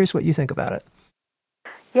I'm curious what you think about it.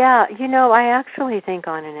 Yeah, I actually think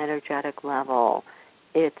on an energetic level,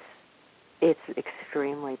 it's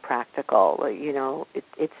extremely practical.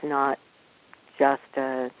 It's not just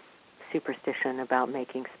a superstition about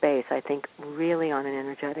making space. I think really on an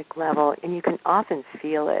energetic level, and you can often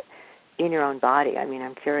feel it in your own body. I mean,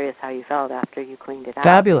 I'm curious how you felt after you cleaned it out.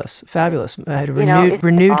 Fabulous. I had a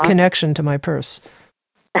renewed awesome connection to my purse.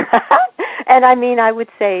 And I mean, I would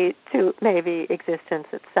say to maybe existence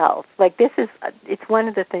itself. Like it's one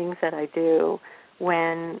of the things that I do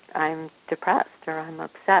when I'm depressed or I'm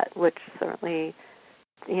upset, which certainly,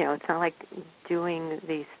 it's not like doing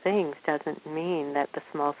these things doesn't mean that the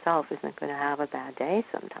small self isn't going to have a bad day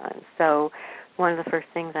sometimes. So one of the first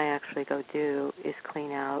things I actually go do is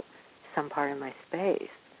clean out some part of my space,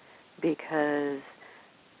 because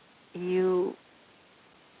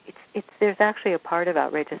there's actually a part of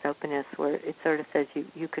Outrageous Openness where it sort of says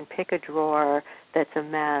you can pick a drawer that's a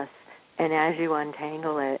mess, and as you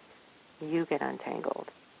untangle it, you get untangled.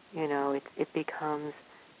 It becomes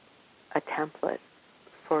a template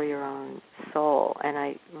for your own soul, and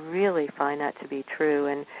I really find that to be true.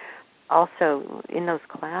 And also in those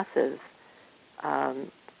classes,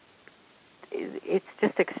 it's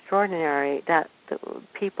just extraordinary that the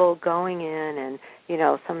people going in and,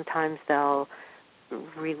 sometimes they'll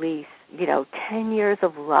release, 10 years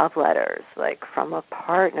of love letters, like from a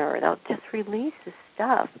partner. They'll just release this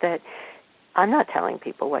stuff that I'm not telling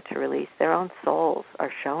people what to release. Their own souls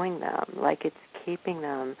are showing them, like it's keeping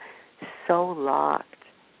them so locked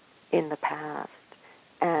in the past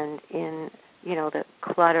and in, the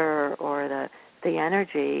clutter or the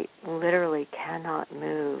energy literally cannot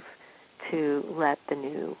move to let the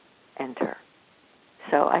new enter.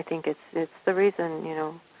 So I think it's the reason,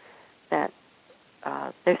 that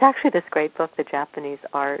there's actually this great book, The Japanese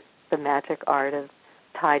Art, The Magic Art of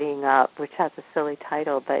Tidying Up, which has a silly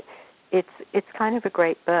title, but it's kind of a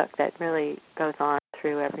great book that really goes on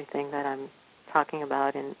through everything that I'm talking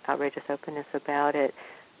about in Outrageous Openness about it,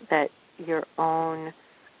 that your own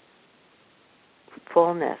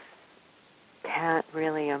fullness can't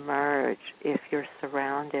really emerge if you're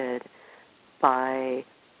surrounded by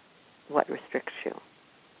what restricts you.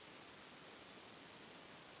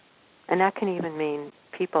 And that can even mean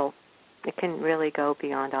people. It can really go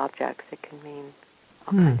beyond objects. It can mean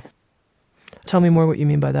all kinds of. Tell me more what you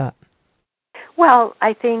mean by that. Well,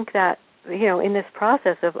 I think that, in this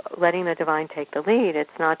process of letting the divine take the lead, it's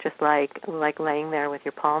not just like laying there with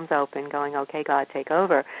your palms open going, okay, God, take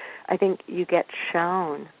over. I think you get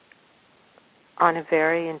shown on a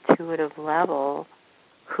very intuitive level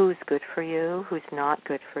who's good for you, who's not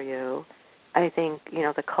good for you. I think,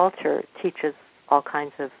 the culture teaches all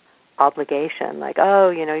kinds of obligation, like,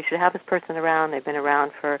 you should have this person around. They've been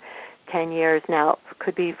around for 10 years. Now,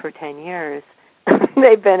 could be for 10 years.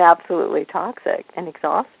 They've been absolutely toxic and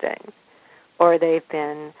exhausting. Or they've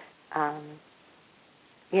been,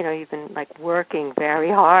 you've been like working very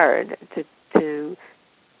hard to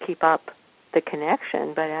keep up the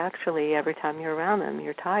connection, but actually every time you're around them,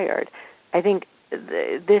 you're tired. I think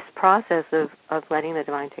this process of letting the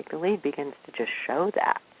divine take the lead begins to just show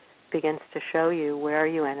that, begins to show you where are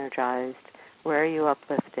you energized, where are you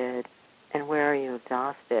uplifted, and where are you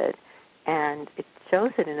exhausted. And it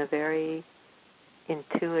shows it in a very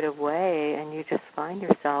intuitive way, and you just find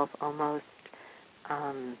yourself almost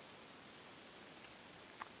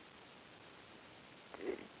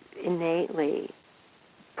innately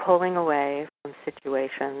pulling away from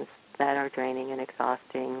situations that are draining and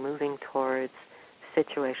exhausting, moving towards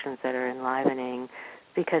situations that are enlivening,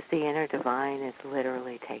 because the inner divine is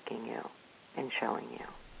literally taking you and showing you.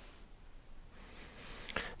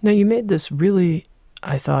 Now, you made this really,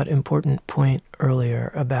 I thought, important point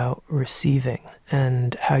earlier about receiving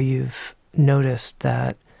and how you've noticed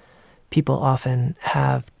that people often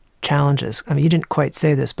have challenges. I mean, you didn't quite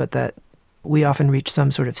say this, but that we often reach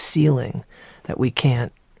some sort of ceiling that we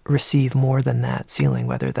can't receive more than that ceiling,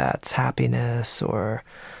 whether that's happiness or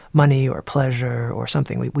money or pleasure or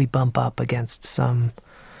something. We bump up against some,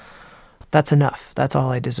 that's enough, that's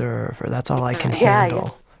all I deserve, or that's all I can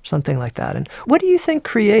handle. something like that. And what do you think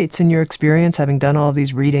creates, in your experience, having done all of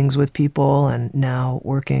these readings with people and now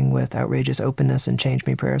working with Outrageous Openness and Change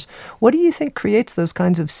Me Prayers, what do you think creates those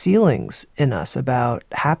kinds of ceilings in us about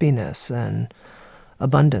happiness and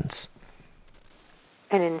abundance?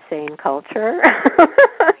 An insane culture.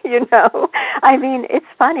 I mean, it's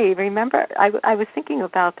funny. Remember, I was thinking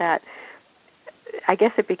about that. I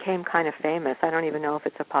guess it became kind of famous. I don't even know if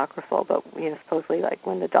it's apocryphal, but supposedly, like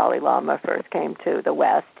when the Dalai Lama first came to the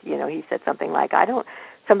West, he said something like,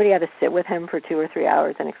 somebody had to sit with him for 2 or 3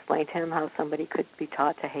 hours and explain to him how somebody could be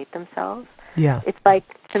taught to hate themselves. Yeah. It's like,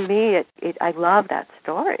 to me, I love that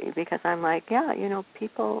story because I'm like,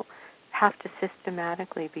 people have to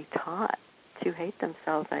systematically be taught to hate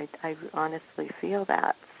themselves. I honestly feel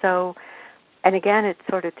that. So, and again, it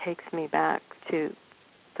sort of takes me back to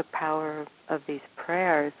the power of these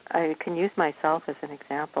prayers. I can use myself as an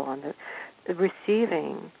example. The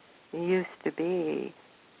receiving used to be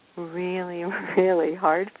really, really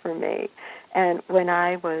hard for me. And when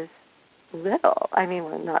I was little,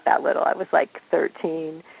 not that little, I was like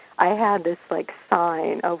 13, I had this like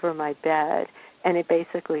sign over my bed, and it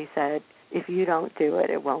basically said, if you don't do it,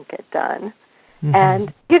 it won't get done. Mm-hmm.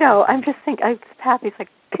 And, I'm just thinking, I have these like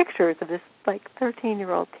pictures of this like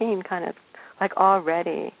 13-year-old teen kind of like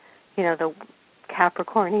already, the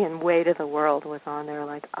Capricornian weight of the world was on there,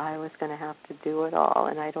 like I was going to have to do it all,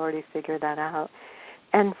 and I'd already figured that out.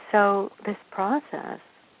 And so this process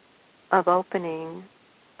of opening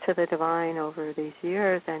to the divine over these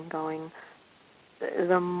years and going,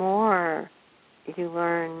 the more you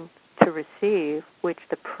learn to receive, which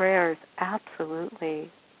the prayers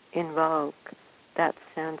absolutely invoke that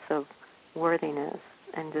sense of worthiness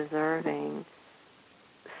and deserving,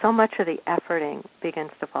 so much of the efforting begins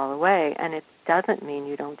to fall away. And it doesn't mean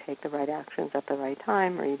you don't take the right actions at the right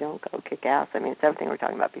time or you don't go kick ass. It's everything we were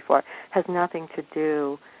talking about before. It has nothing to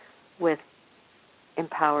do with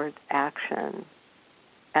empowered action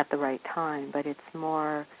at the right time, but it's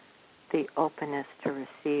more the openness to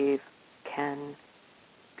receive can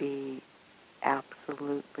be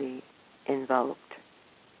absolutely invoked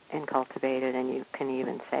and cultivated, and you can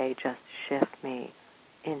even say, just shift me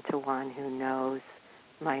into one who knows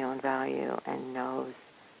my own value and knows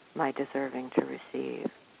my deserving to receive.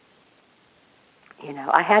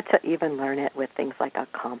 I had to even learn it with things like a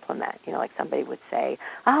compliment. Like somebody would say,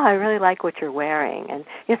 I really like what you're wearing. And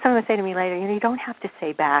someone would say to me later, you don't have to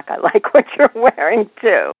say back, I like what you're wearing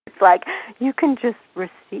too. It's like, you can just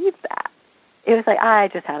receive that. It was like, I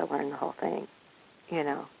just had to learn the whole thing,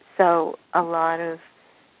 So a lot of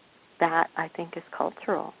that, I think, is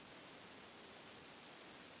cultural.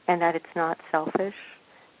 And that it's not selfish,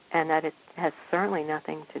 and that it has certainly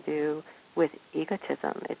nothing to do with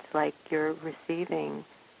egotism. It's like you're receiving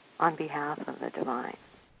on behalf of the divine.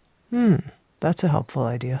 That's a helpful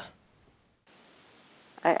idea.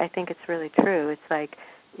 I think it's really true. It's like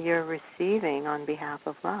you're receiving on behalf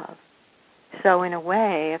of love. So in a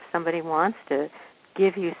way, if somebody wants to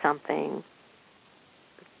give you something,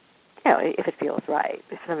 if it feels right,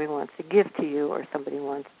 if somebody wants to give to you or somebody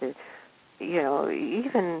wants to,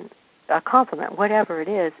 even a compliment, whatever it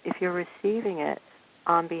is, if you're receiving it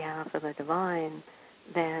on behalf of the divine,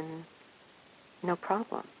 then no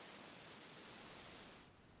problem.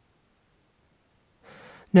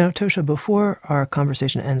 Now, Tosha, before our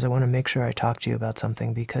conversation ends, I want to make sure I talk to you about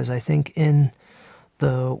something, because I think in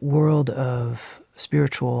the world of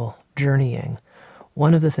spiritual journeying,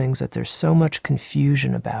 one of the things that there's so much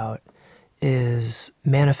confusion about is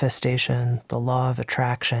manifestation, the law of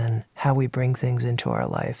attraction, how we bring things into our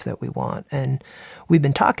life that we want. And we've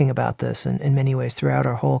been talking about this in many ways throughout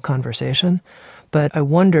our whole conversation, but I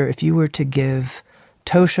wonder if you were to give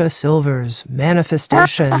Tosha Silver's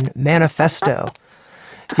manifestation manifesto,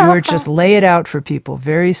 if you were to just lay it out for people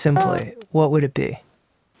very simply, what would it be?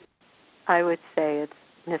 I would say it's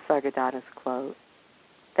Nisargadatta's quote,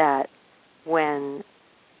 that when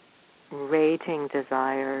raging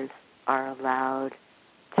desires are allowed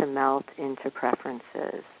to melt into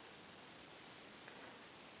preferences,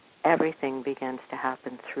 everything begins to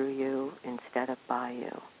happen through you instead of by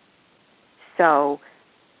you. So,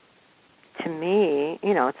 to me,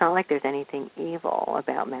 it's not like there's anything evil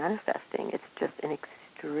about manifesting. It's just an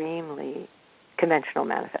extremely conventional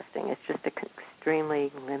manifesting. It's just an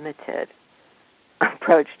extremely limited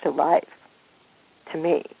approach to life, to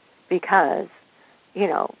me, because,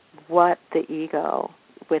 what the ego,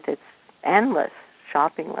 with its endless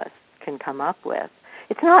shopping list, can come up with.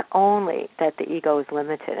 It's not only that the ego is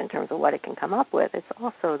limited in terms of what it can come up with, it's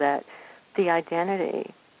also that the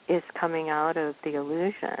identity is coming out of the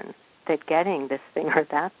illusion that getting this thing or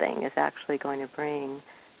that thing is actually going to bring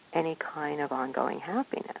any kind of ongoing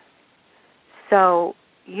happiness. So,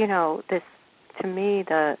 this, to me,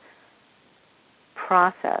 the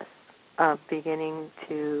process of beginning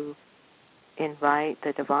to invite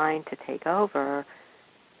the divine to take over,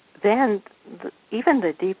 then even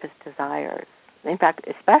the deepest desires, in fact,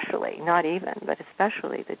 especially, not even, but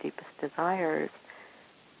especially the deepest desires,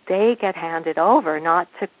 they get handed over, not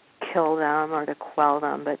to kill them or to quell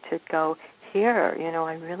them, but to go, here,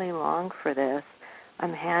 I really long for this.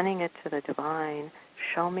 I'm handing it to the divine.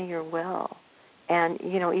 Show me your will. And,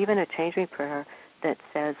 even a Change Me prayer that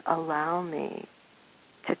says, allow me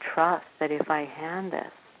to trust that if I hand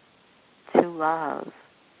this to love,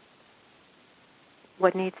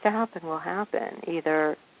 what needs to happen will happen.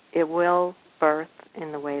 Either it will birth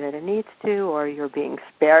in the way that it needs to, or you're being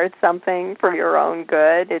spared something for your own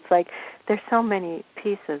good. It's like there's so many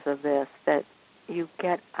pieces of this that you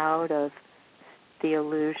get out of the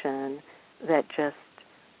illusion that just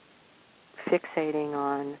fixating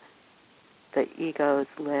on the ego's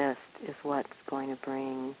list is what's going to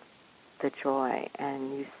bring the joy,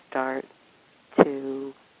 and you start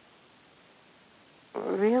to,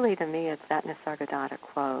 really to me it's that Nisargadatta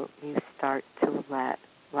quote, you start to let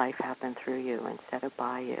life happen through you instead of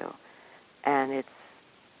by you, and it's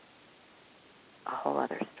a whole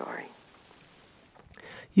other story.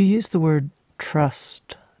 You use the word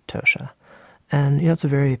trust, Tosha, and it's a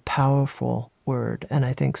very powerful word, and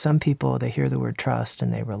I think some people, they hear the word trust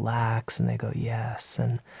and they relax and they go yes,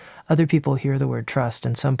 and other people hear the word trust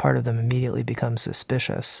and some part of them immediately becomes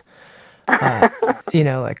suspicious.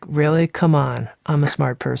 Like, really? Come on. I'm a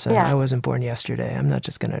smart person. Yeah. I wasn't born yesterday. I'm not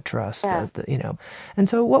just going to trust that. And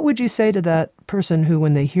so what would you say to that person who,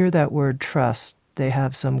 when they hear that word trust, they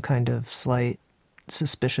have some kind of slight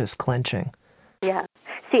suspicious clenching? Yeah.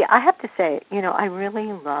 See, I have to say, I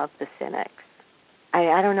really love the cynics.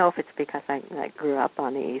 I don't know if it's because I grew up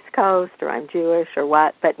on the East Coast or I'm Jewish or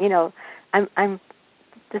what, but, I'm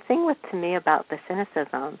the thing to me about the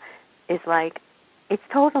cynicism is like, it's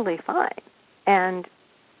totally fine. And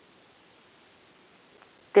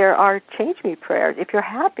there are Change Me prayers. If you're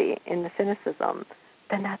happy in the cynicism,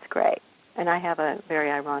 then that's great. And I have a very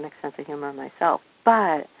ironic sense of humor myself.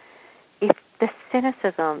 But if the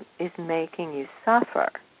cynicism is making you suffer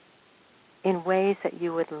in ways that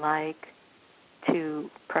you would like to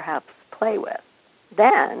perhaps play with,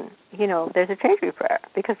 then, there's a Change Me prayer,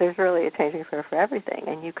 because there's really a Change Me prayer for everything.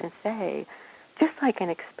 And you can say, just like an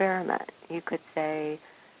experiment, you could say,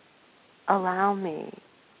 allow me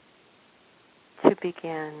to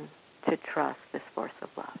begin to trust this force of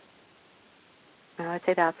love. And I would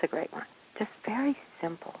say that's a great one. Just very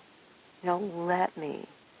simple. Let me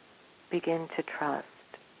begin to trust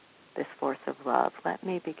this force of love. Let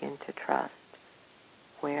me begin to trust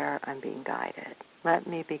where I'm being guided. Let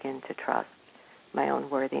me begin to trust my own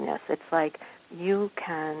worthiness. It's like you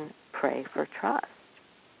can pray for trust.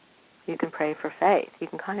 You can pray for faith. You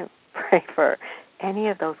can kind of pray for any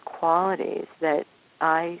of those qualities that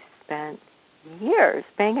I spent years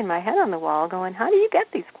banging my head on the wall going, how do you get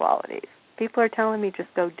these qualities? People are telling me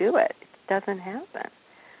just go do it. It doesn't happen.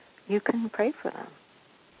 You can pray for them.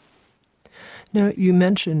 Now, you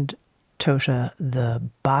mentioned, Tosha, the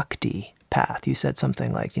bhakti path. You said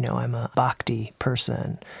something like, I'm a bhakti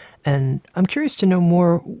person. And I'm curious to know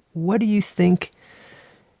more, what do you think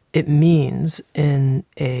it means in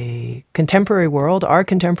a contemporary world, our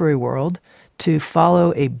contemporary world, to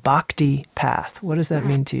follow a bhakti path? What does that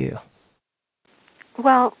mean to you?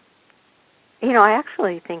 Well, I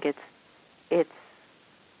actually think it's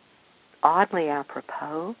oddly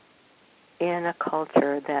apropos in a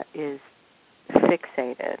culture that is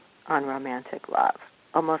fixated on romantic love,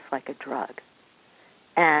 almost like a drug.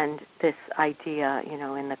 And this idea,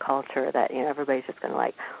 in the culture that, everybody's just going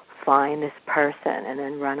to, find this person and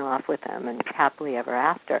then run off with them and happily ever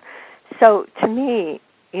after. So to me,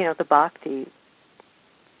 the bhakti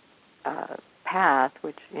path,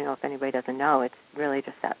 which, if anybody doesn't know, it's really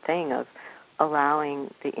just that thing of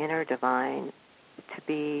allowing the inner divine to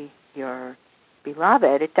be your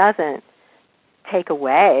beloved. It doesn't take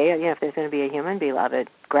away, if there's going to be a human beloved,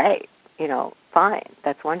 great, fine,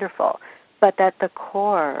 that's wonderful. But that the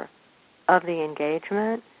core of the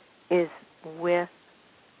engagement is with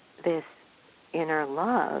this inner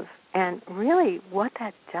love. And really what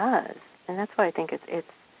that does, and that's why I think it's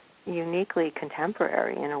uniquely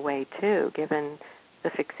contemporary in a way too, given the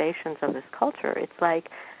fixations of this culture. It's like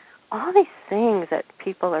all these things that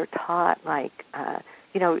people are taught,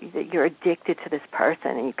 you're addicted to this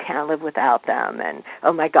person and you can't live without them, and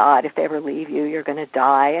oh my God, if they ever leave you, you're going to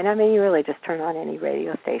die. And I mean, you really just turn on any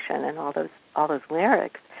radio station and all those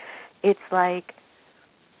lyrics. It's like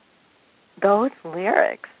those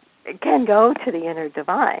lyrics can go to the inner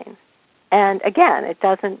divine. And again, it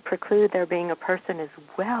doesn't preclude there being a person as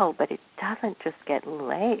well, but it doesn't just get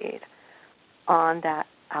laid on that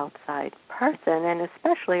outside person. And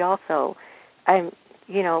especially also, I'm,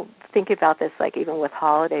 thinking about this, like even with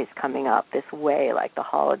holidays coming up, this way, like the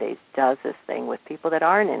holidays does this thing with people that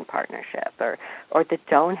aren't in partnership or that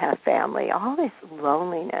don't have family, all this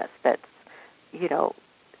loneliness that's,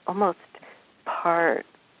 almost part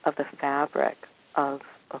of the fabric of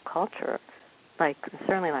a culture, like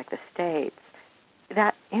certainly like the States.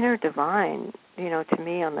 That inner divine, to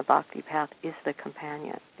me on the bhakti path is the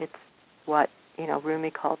companion. It's what,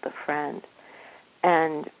 Rumi called the friend.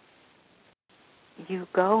 And you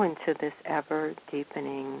go into this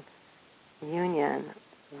ever-deepening union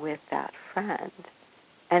with that friend,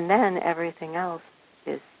 and then everything else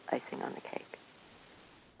is icing on the cake.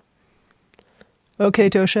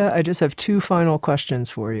 Okay, Tosha, I just have 2 final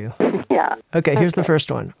questions for you. Yeah. Okay, here's the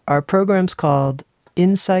first one. Our program's called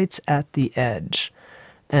Insights at the Edge,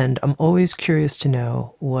 and I'm always curious to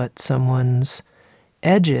know what someone's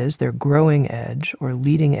edge is, their growing edge or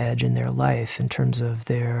leading edge in their life in terms of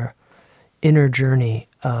their inner journey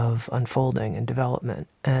of unfolding and development.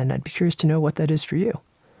 And I'd be curious to know what that is for you.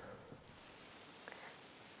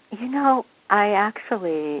 I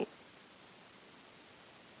actually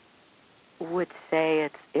would say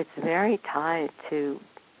it's very tied to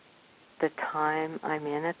the time I'm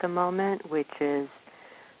in at the moment, which is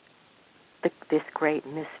this great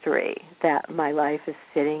mystery that my life is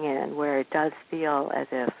sitting in, where it does feel as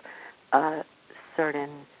if a certain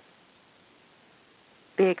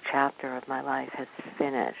big chapter of my life has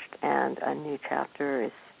finished and a new chapter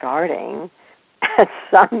is starting at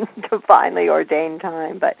some divinely ordained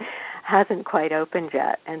time, but hasn't quite opened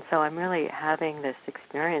yet. And so I'm really having this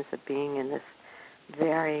experience of being in this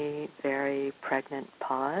very, very pregnant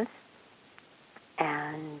pause.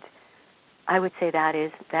 And I would say that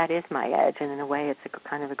is my edge, and in a way it's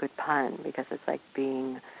kind of a good pun, because it's like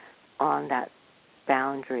being on that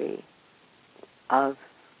boundary of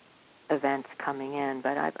events coming in.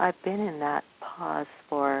 But I've been in that pause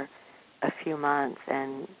for a few months,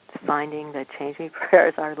 and finding that Change Me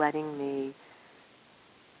prayers are letting me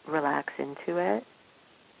relax into it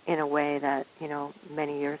in a way that,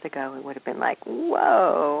 many years ago it would have been like,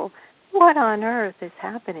 whoa, what on earth is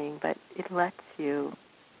happening? But it lets you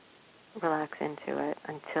relax into it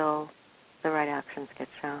until the right actions get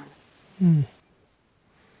shown.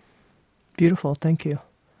 Beautiful, thank you.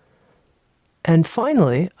 And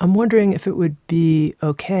finally, I'm wondering if it would be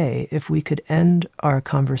okay if we could end our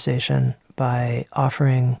conversation by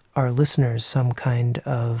offering our listeners some kind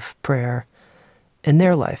of prayer in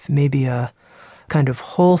their life, maybe a kind of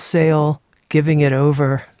wholesale giving it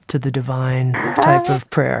over to the divine type of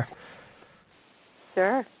prayer.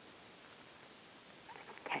 Sure.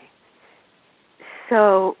 Okay.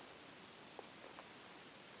 So,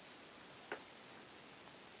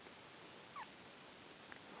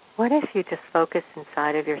 what if you just focus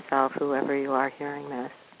inside of yourself, whoever you are hearing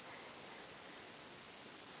this,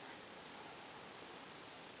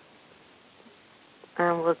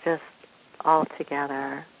 and we'll just all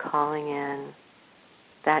together calling in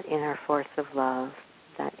that inner force of love,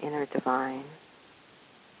 that inner divine.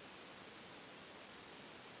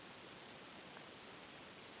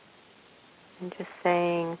 And just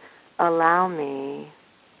saying, allow me,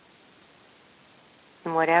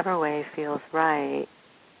 in whatever way feels right,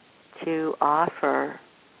 to offer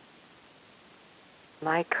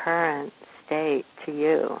my current state to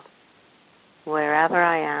you, wherever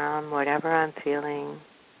I am, whatever I'm feeling,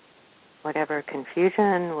 whatever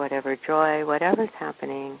confusion, whatever joy, whatever's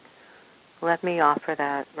happening, let me offer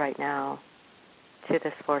that right now to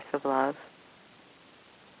this force of love,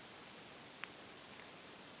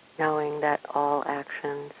 knowing that all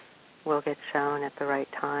actions will get shown at the right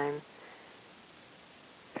time.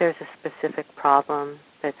 If there's a specific problem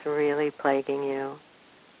that's really plaguing you,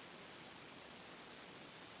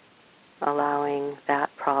 allowing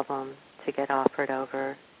that problem to get offered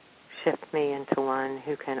over, shift me into one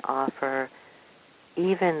who can offer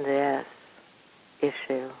even this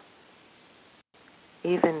issue,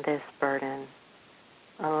 even this burden.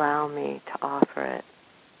 Allow me to offer it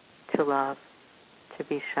to love, to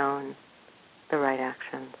be shown the right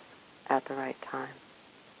actions at the right time.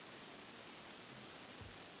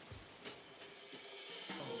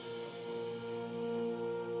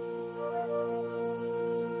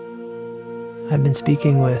 I've been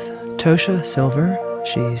speaking with Tosha Silver.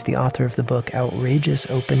 She's the author of the book Outrageous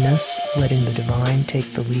Openness, Letting the Divine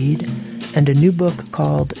Take the Lead, and a new book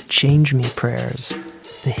called Change Me Prayers,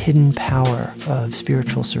 The Hidden Power of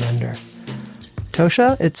Spiritual Surrender.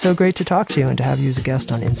 Tosha, it's so great to talk to you and to have you as a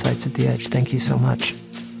guest on Insights at the Edge. Thank you so much.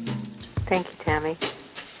 Thank you, Tami.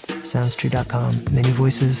 SoundsTrue.com. Many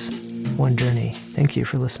voices, one journey. Thank you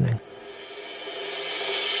for listening.